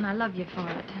 And I love you for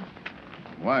it.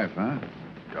 Wife, huh?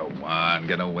 Go on,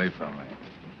 get away from me.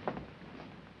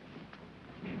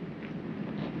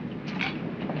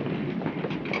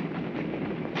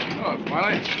 Oh,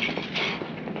 Smiley.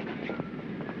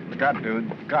 Look out, dude.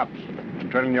 Cops. I'm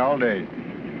trailing you all day.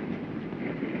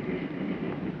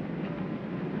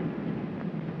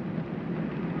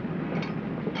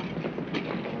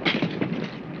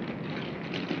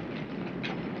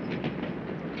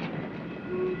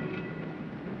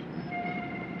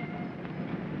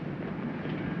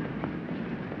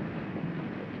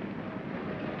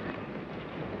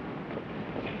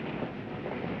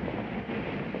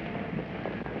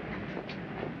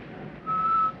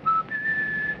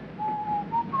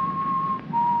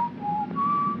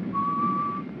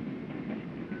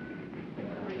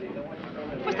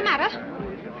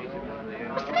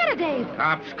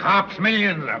 Cops,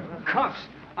 millions of them. Cops?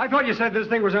 I thought you said this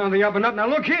thing was on the up and up. Now,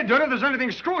 look here, dude, if there's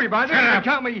anything screwy about it, Shut up.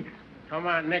 tell me... Come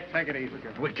on, Nick, take it easy.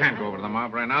 We can't go over to the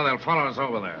mob right now. They'll follow us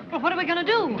over there. Well, what are we going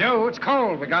to do? Dude, it's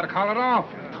cold. We got to call it off.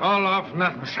 Call off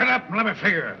nothing. Shut up and let me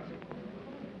figure it.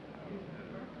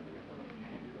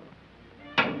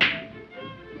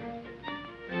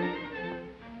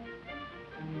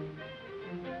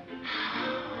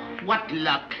 What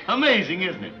luck. Amazing,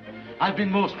 isn't it? I've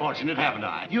been most fortunate, haven't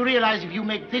I? You realize if you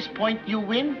make this point, you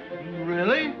win?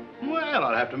 Really? Well,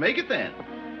 I'll have to make it then.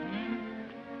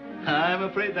 I'm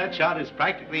afraid that shot is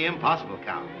practically impossible,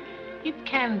 Count. It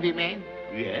can be made.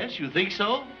 Yes, you think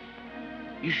so?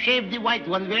 You shave the white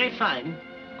one very fine,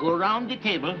 go around the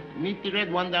table, meet the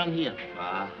red one down here.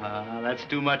 That's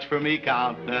too much for me,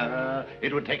 Count.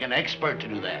 It would take an expert to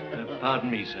do that.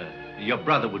 Pardon me, sir. Your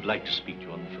brother would like to speak to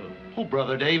you on the phone. Oh,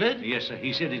 Brother David? Yes, sir.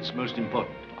 He said it's most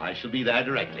important. I shall be there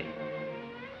directly.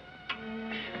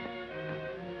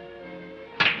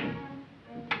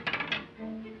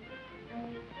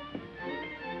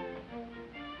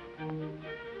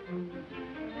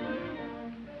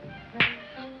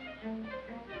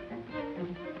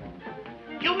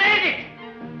 You made it!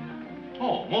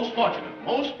 Oh, most fortunate,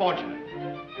 most fortunate.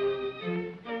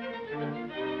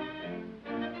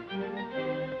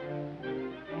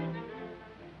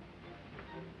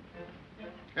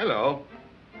 Hello.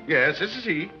 Yes, this is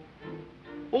he.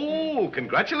 Oh,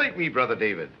 congratulate me, Brother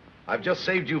David. I've just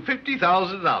saved you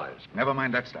 $50,000. Never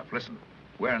mind that stuff. Listen,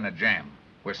 we're in a jam.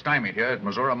 We're stymied here at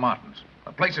Missouri Martin's.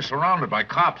 The place is surrounded by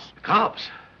cops. Cops?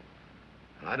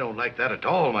 I don't like that at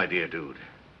all, my dear dude.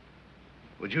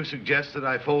 Would you suggest that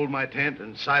I fold my tent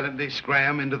and silently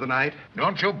scram into the night?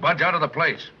 Don't you budge out of the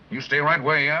place. You stay right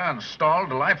where you are and stall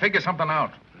till I figure something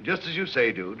out. Just as you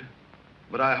say, dude.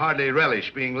 But I hardly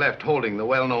relish being left holding the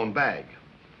well-known bag.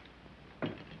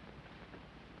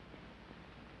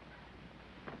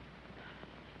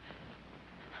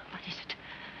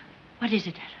 What is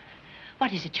it?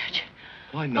 What is it, Judge?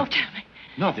 Why, Oh, tell me.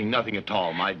 Nothing at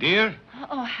all, my dear.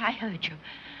 Oh, I heard you.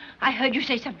 I heard you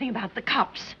say something about the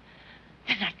cops.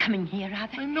 They're not coming here, are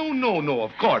they? No,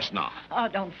 of course not. Oh,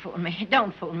 don't fool me.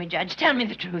 Don't fool me, Judge. Tell me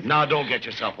the truth. Now, don't get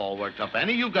yourself all worked up,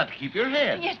 Annie. You've got to keep your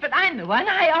head. Yes, but I'm the one.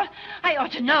 I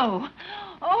ought to know.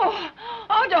 Oh,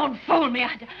 don't fool me.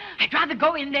 I'd rather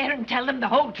go in there and tell them the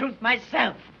whole truth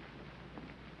myself.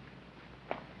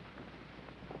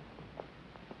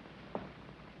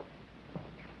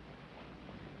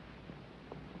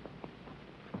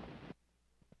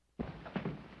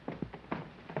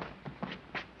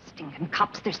 Stinking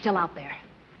cops, they're still out there.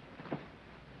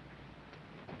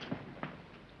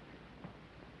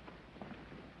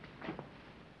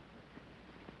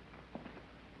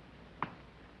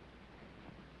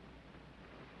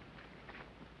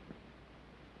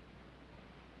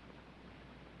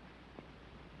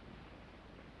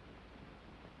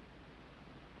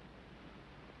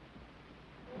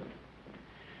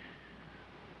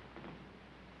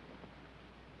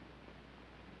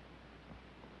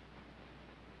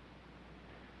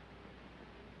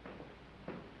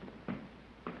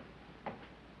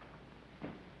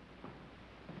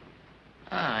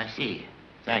 Ah, I see.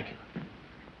 Thank you.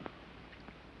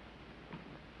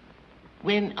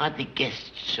 When are the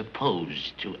guests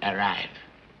supposed to arrive?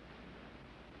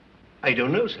 I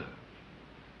don't know, sir.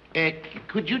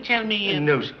 Could you tell me...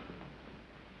 No, sir.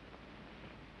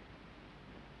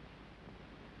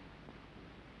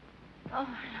 Oh,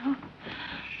 no.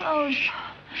 Oh,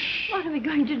 no. What are we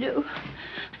going to do?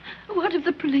 What if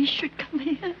the police should come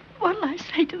here? What'll I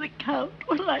say to the Count?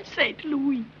 What'll I say to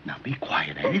Louise? Now, be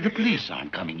quiet, Annie. The police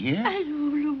aren't coming here. I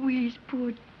know, Louise,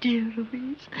 poor dear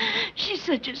Louise. She's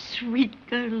such a sweet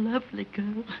girl, lovely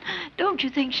girl. Don't you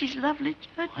think she's lovely,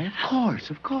 Judge? Why, of course,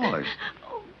 of course.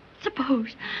 Oh,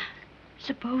 suppose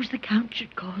the Count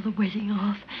should call the wedding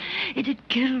off. It'd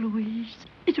kill Louise.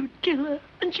 It would kill her,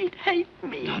 and she'd hate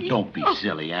me. Now, don't be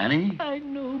silly, Annie. I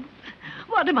know.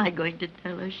 What am I going to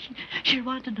tell her? She'll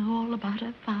want to know all about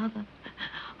her father.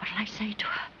 What'll I say to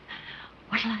her?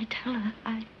 What'll I tell her?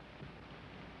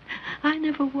 I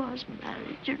never was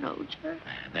married, you know, Judge.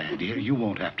 There, dear, you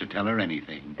won't have to tell her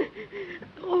anything.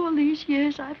 All these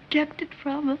years I've kept it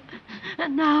from her.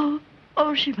 And now,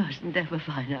 she mustn't ever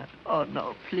find out. Oh,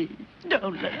 no, please,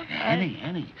 don't let her find.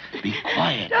 Annie, be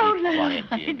quiet. Don't let quiet,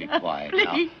 her dear, find be out. quiet.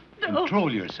 Please, Now, don't.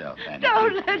 control yourself, Annie. Don't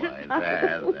Be let quiet.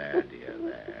 her There, dear,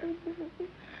 there.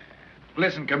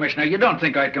 Listen, Commissioner, you don't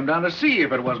think I'd come down to see you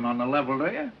if it wasn't on the level,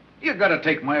 do you? You gotta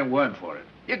take my word for it.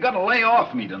 You gotta lay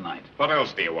off me tonight. What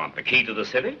else do you want? The key to the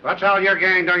city? What's all your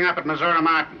gang doing up at Missouri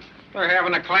Martin's? They're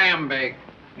having a clam bake.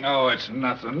 No, it's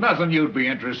nothing you'd be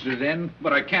interested in,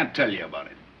 but I can't tell you about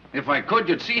it. If I could,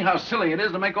 you'd see how silly it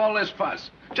is to make all this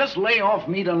fuss. Just lay off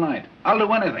me tonight. I'll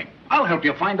do anything. I'll help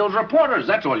you find those reporters.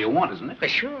 That's all you want, isn't it?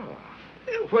 Sure.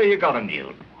 Where you got 'em,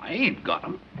 Newt? I ain't got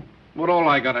 'em. But all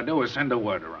I gotta do is send a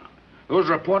word around. Those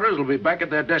reporters will be back at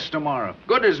their desks tomorrow.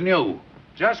 Good as new.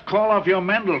 Just call off your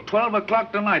men till 12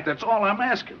 o'clock tonight. That's all I'm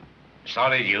asking.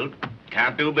 Sorry, Jude.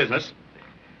 Can't do business.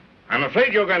 I'm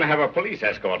afraid you're going to have a police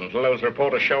escort until those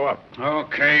reporters show up.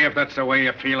 Okay, if that's the way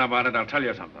you feel about it, I'll tell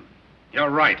you something. You're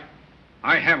right.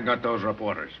 I have got those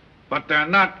reporters. But they're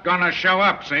not gonna show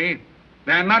up, see?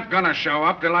 They're not gonna show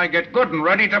up till I get good and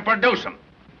ready to produce them.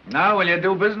 Now, will you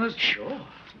do business? Sure.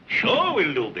 Sure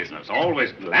we'll do business.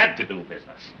 Always glad to do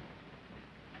business.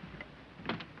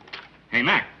 Hey,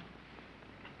 Mac.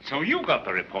 So you got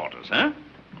the reporters, huh?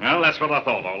 Well, that's what I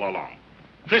thought all along.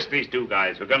 Frisk these two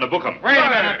guys. We're going to book them. Wait a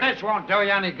minute. This won't do you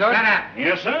any good.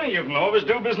 Yes, sir. You can always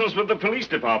do business with the police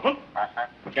department.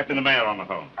 Captain the mayor on the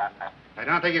phone. I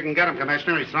don't think you can get him,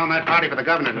 Commissioner. He's thrown that party for the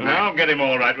governor tonight. I'll get him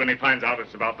all right when he finds out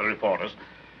it's about the reporters.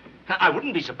 I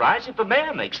wouldn't be surprised if the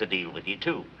mayor makes a deal with you,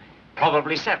 too.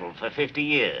 Probably settled for 50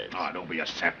 years. Oh, don't be a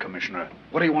sap, Commissioner.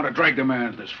 What do you want to drag the mayor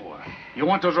into this for? You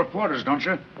want those reporters, don't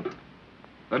you?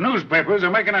 The newspapers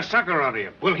are making a sucker out of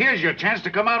you. Well, here's your chance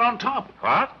to come out on top.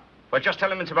 What? Well, just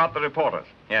tell him it's about the reporters.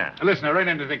 Yeah. Listen, there ain't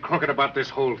anything crooked about this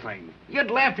whole thing.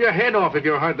 You'd laugh your head off if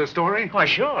you heard the story. Why,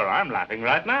 sure. I'm laughing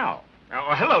right now.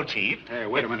 Oh, hello, Chief. Hey,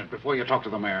 wait a minute before you talk to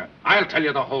the mayor. I'll tell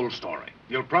you the whole story.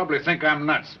 You'll probably think I'm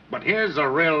nuts, but here's a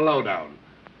real lowdown.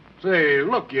 Say,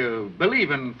 look, you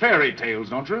believe in fairy tales,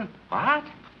 don't you? What?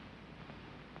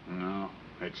 No,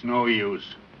 it's no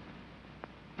use.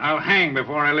 I'll hang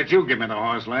before I let you give me the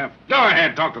horse laugh. Go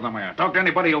ahead, talk to the mayor. Talk to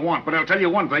anybody you want, but I'll tell you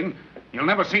one thing. You'll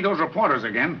never see those reporters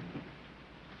again.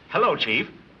 Hello, Chief.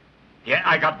 Yeah,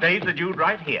 I got Dave the Dude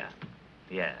right here.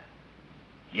 Yeah.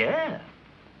 Yeah.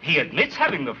 He admits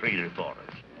having the free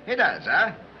reporters. He does,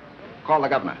 huh? Call the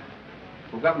governor.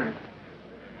 Who, Governor?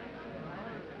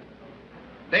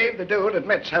 Dave the Dude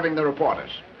admits having the reporters.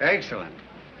 Excellent.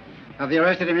 Have they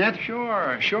arrested him yet?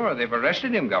 Sure. They've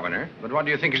arrested him, Governor. But what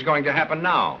do you think is going to happen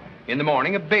now? In the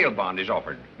morning, a bail bond is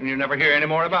offered, and you never hear any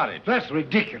more about it. That's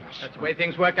ridiculous. That's the way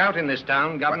things work out in this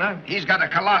town, Governor. But he's got a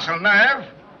colossal nerve.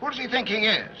 Who does he think he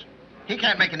is? He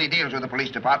can't make any deals with the police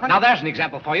department. Now, there's an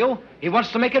example for you. He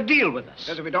wants to make a deal with us.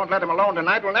 Says if we don't let him alone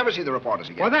tonight, we'll never see the reporters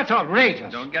again. Well, that's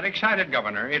outrageous. Don't get excited,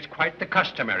 Governor. It's quite the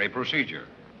customary procedure.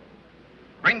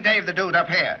 Bring Dave the Dude up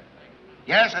here.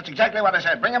 Yes, that's exactly what I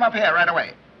said. Bring him up here right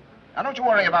away. Now, don't you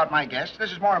worry about my guest.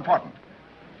 This is more important.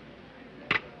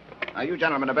 Now, you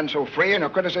gentlemen have been so free in your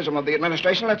criticism of the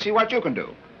administration. Let's see what you can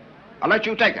do. I'll let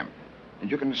you take him. And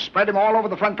you can spread him all over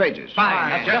the front pages. Fine.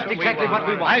 That's just exactly what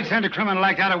we want. I'd send a criminal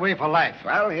like that away for life.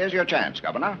 Well, here's your chance,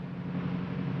 Governor.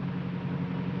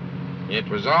 It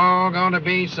was all going to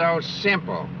be so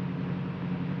simple.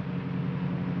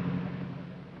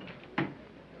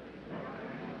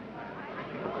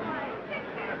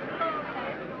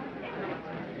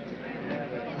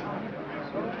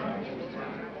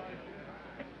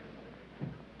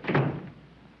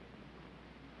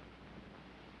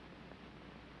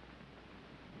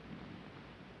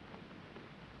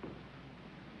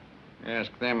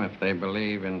 Ask them if they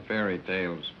believe in fairy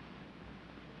tales.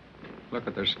 Look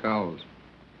at their skulls.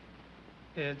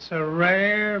 It's a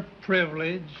rare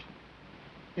privilege.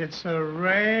 It's a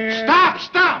rare...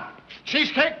 Stop!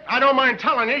 Cheesecake, I don't mind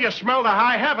telling you, you smell the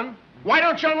high heaven. Why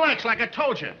don't you unlax like I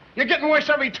told you? You're getting worse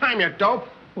every time, you dope.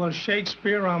 Well,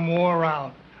 Shakespeare, I'm wore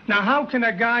out. Now, how can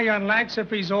a guy unlax if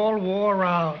he's all wore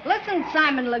out? Listen,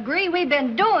 Simon Legree, we've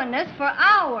been doing this for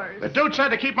hours. The dude said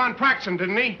to keep on practicing,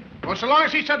 didn't he? Well, so long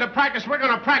as he said to practice, we're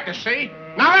going to practice, see?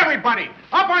 Now, everybody,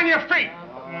 up on your feet.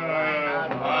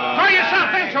 Throw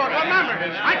yourself into it, remember.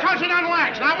 I told you to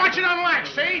unlax. Now, I want you to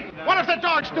unlax, see? What if the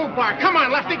dogs do bark? Come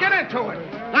on, Lefty, get into it.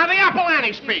 Now, the Apple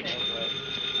Annie speech.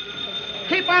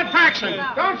 Keep on practicing.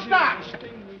 Don't stop.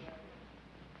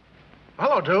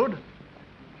 Hello, dude.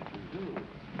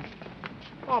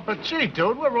 Oh, but gee,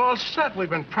 dude, we're all set. We've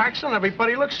been practicing.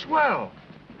 Everybody looks swell.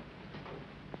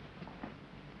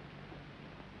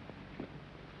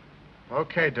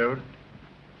 Okay, dude.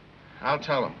 I'll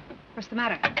tell him. What's the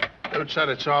matter? Dude said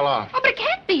it's all off. Oh, but it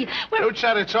can't be. Dude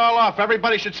said it's all off.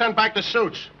 Everybody should send back the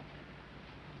suits.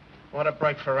 What a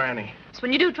break for Annie. It's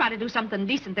when you do try to do something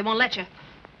decent, they won't let you.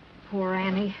 Poor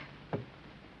Annie.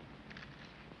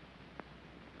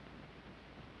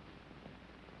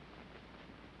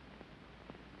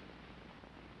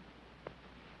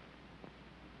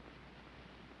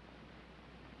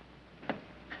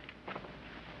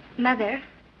 Mother.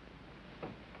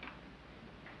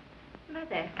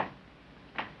 Mother.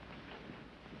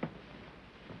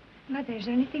 Mother, is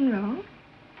there anything wrong?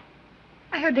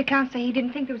 I heard the Count say he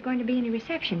didn't think there was going to be any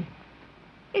reception.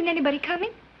 Isn't anybody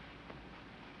coming?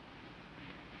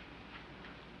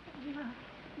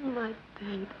 My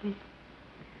baby.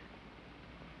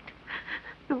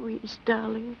 Louise,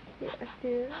 darling. Yes,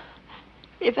 dear.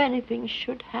 If anything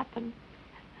should happen,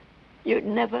 you'd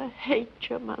never hate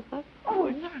your mother. Oh,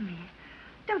 Mommy.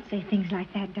 Don't say things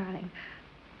like that, darling.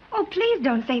 Oh, please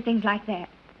don't say things like that.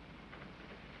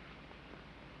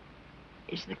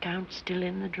 Is the Count still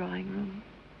in the drawing room?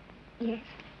 Yes.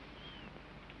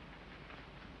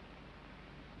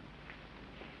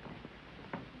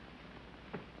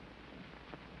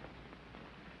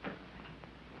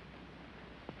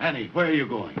 Annie, where are you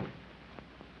going?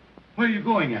 Where are you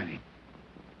going, Annie?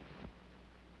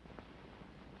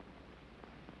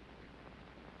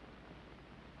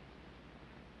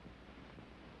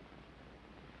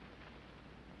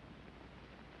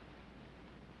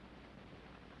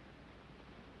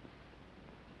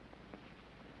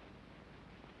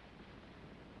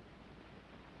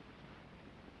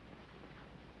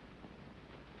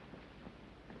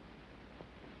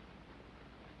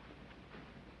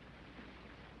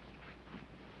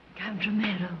 Count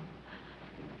Romero,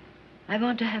 I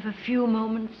want to have a few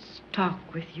moments' talk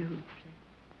with you.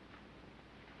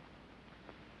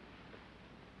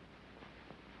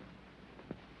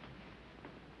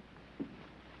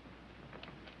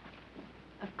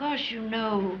 Of course, course, you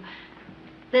know,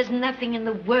 there's nothing in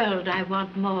the world I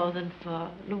want more than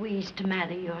for Louise to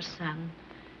marry your son.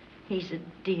 He's a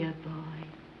dear boy.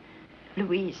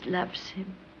 Louise loves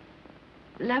him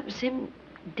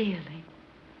dearly.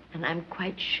 And I'm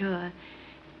quite sure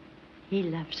he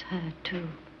loves her, too.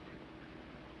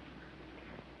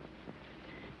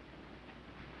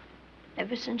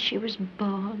 Ever since she was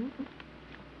born,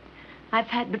 I've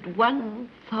had but one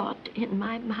thought in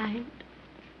my mind,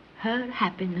 her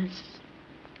happiness.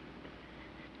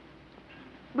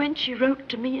 When she wrote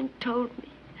to me and told me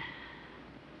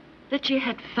that she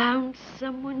had found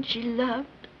someone she loved,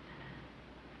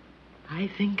 I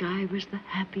think I was the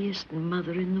happiest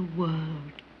mother in the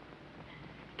world.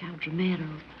 Count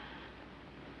Romero,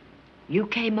 you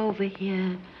came over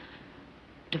here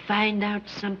to find out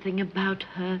something about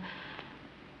her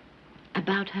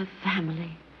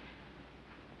family,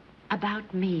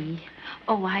 about me.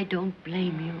 Oh, I don't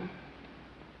blame you.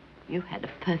 You had a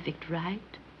perfect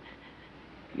right.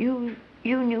 You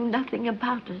knew nothing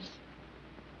about us.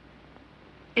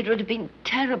 It would have been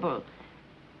terrible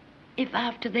if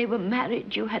after they were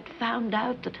married you had found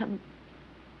out that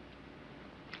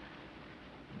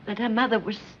her mother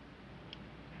was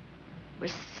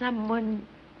someone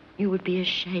you would be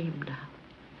ashamed of.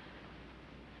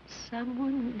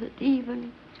 Someone that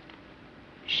even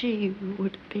she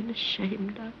would have been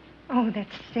ashamed of. Oh,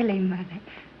 that's silly, Mother.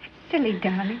 That's silly,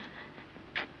 darling.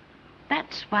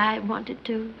 That's why I wanted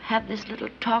to have this little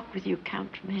talk with you,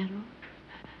 Count Romero.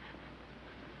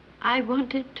 I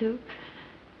wanted to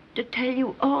tell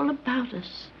you all about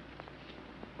us.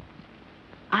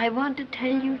 I want to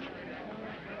tell you...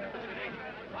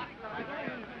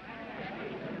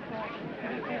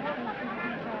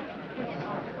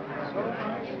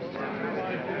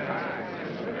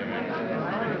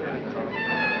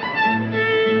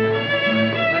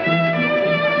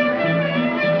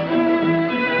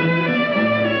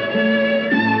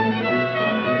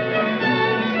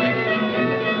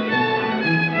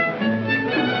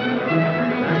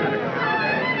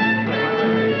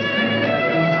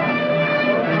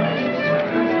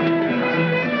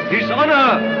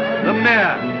 The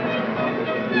mayor.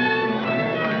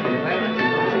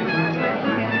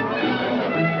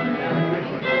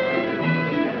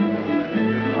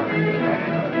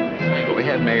 Go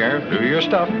ahead, Mayor. Do your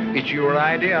stuff. It's your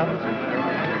idea.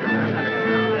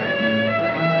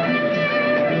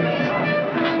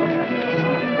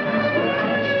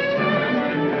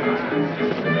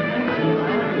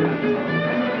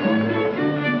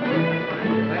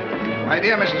 My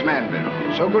dear Mrs.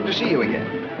 Manville, so good to see you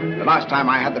again. The last time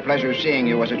I had the pleasure of seeing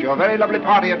you was at your very lovely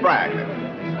party at Bragg.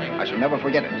 I shall never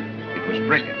forget it. It was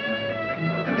brilliant.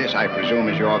 And this, I presume,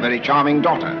 is your very charming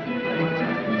daughter.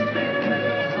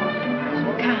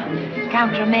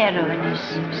 Count Romero and his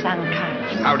son,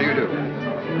 Carlos. How do you do?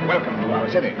 Welcome to our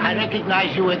city. I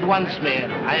recognize you at once,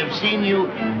 Mayor. I have seen you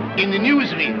in the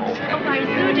newsreel. Oh, I'm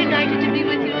so delighted to be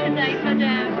with you tonight,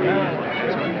 Madame.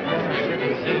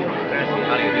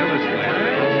 How do you do, Mr. Mayor?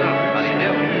 How do you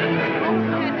do?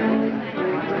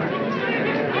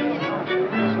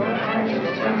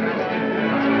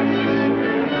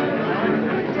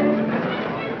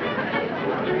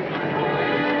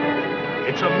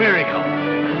 It's a miracle.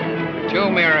 Two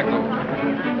miracles.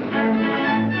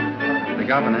 The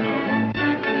governor.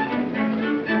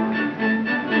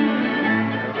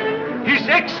 His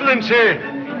Excellency,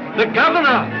 the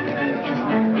governor.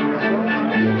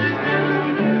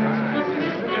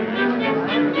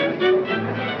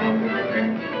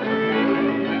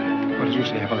 What did you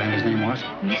say Evelina's name was?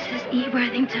 Mrs. E.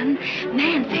 Worthington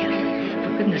Manfield. For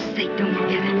goodness sake, don't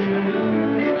forget it.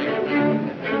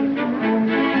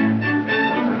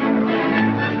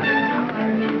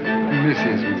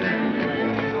 Mrs.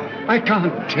 Manfield, I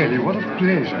can't tell you what a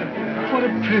pleasure, what a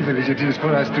privilege it is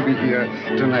for us to be here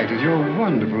tonight at your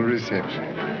wonderful reception.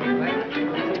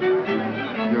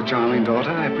 Your charming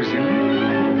daughter, I presume?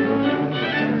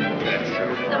 That's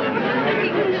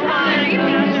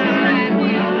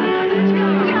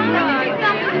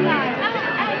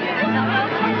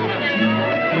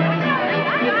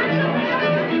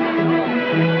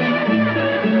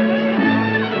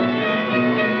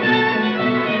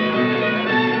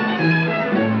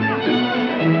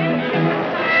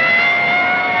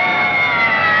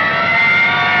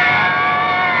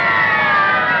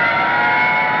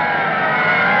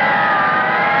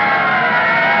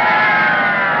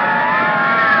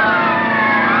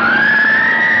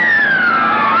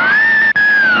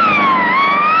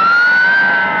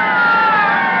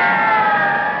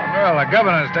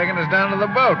Governor's taking us down to the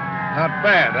boat. Not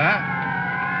bad, huh?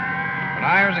 When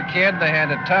I was a kid, they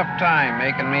had a tough time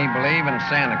making me believe in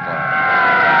Santa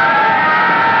Claus.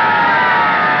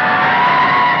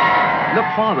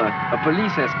 a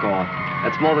police escort.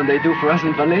 That's more than they do for us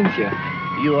in Valencia.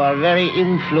 You are very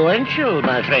influential,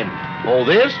 my friend. All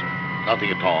this?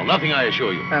 Nothing at all. Nothing, I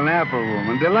assure you. An apple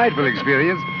woman. Delightful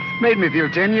experience. Made me feel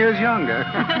 10 years younger.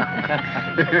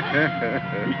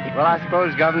 Well, I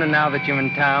suppose, Governor, now that you're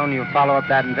in town, you'll follow up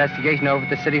that investigation over at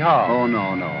the City Hall. Oh,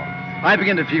 no, no. I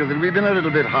begin to feel that we've been a little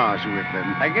bit harsh with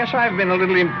them. I guess I've been a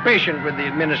little impatient with the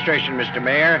administration, Mr.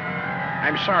 Mayor.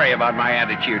 I'm sorry about my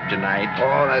attitude tonight.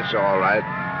 Oh, that's all right.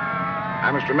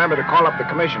 I must remember to call up the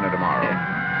commissioner tomorrow.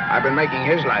 I've been making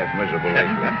his life miserable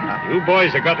lately. You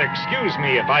boys have got to excuse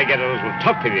me if I get a little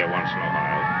tough with you once in a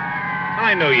while.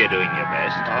 I know you're doing your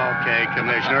best. Okay,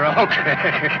 Commissioner,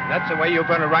 okay. That's the way you're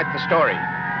going to write the story.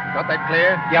 Got that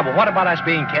clear? Yeah, but what about us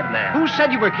being kidnapped? Who said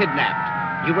you were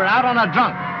kidnapped? You were out on a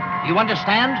drunk. You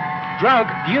understand? Drunk?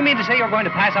 Do you mean to say you're going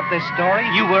to pass up this story?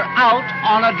 You were out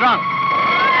on a drunk.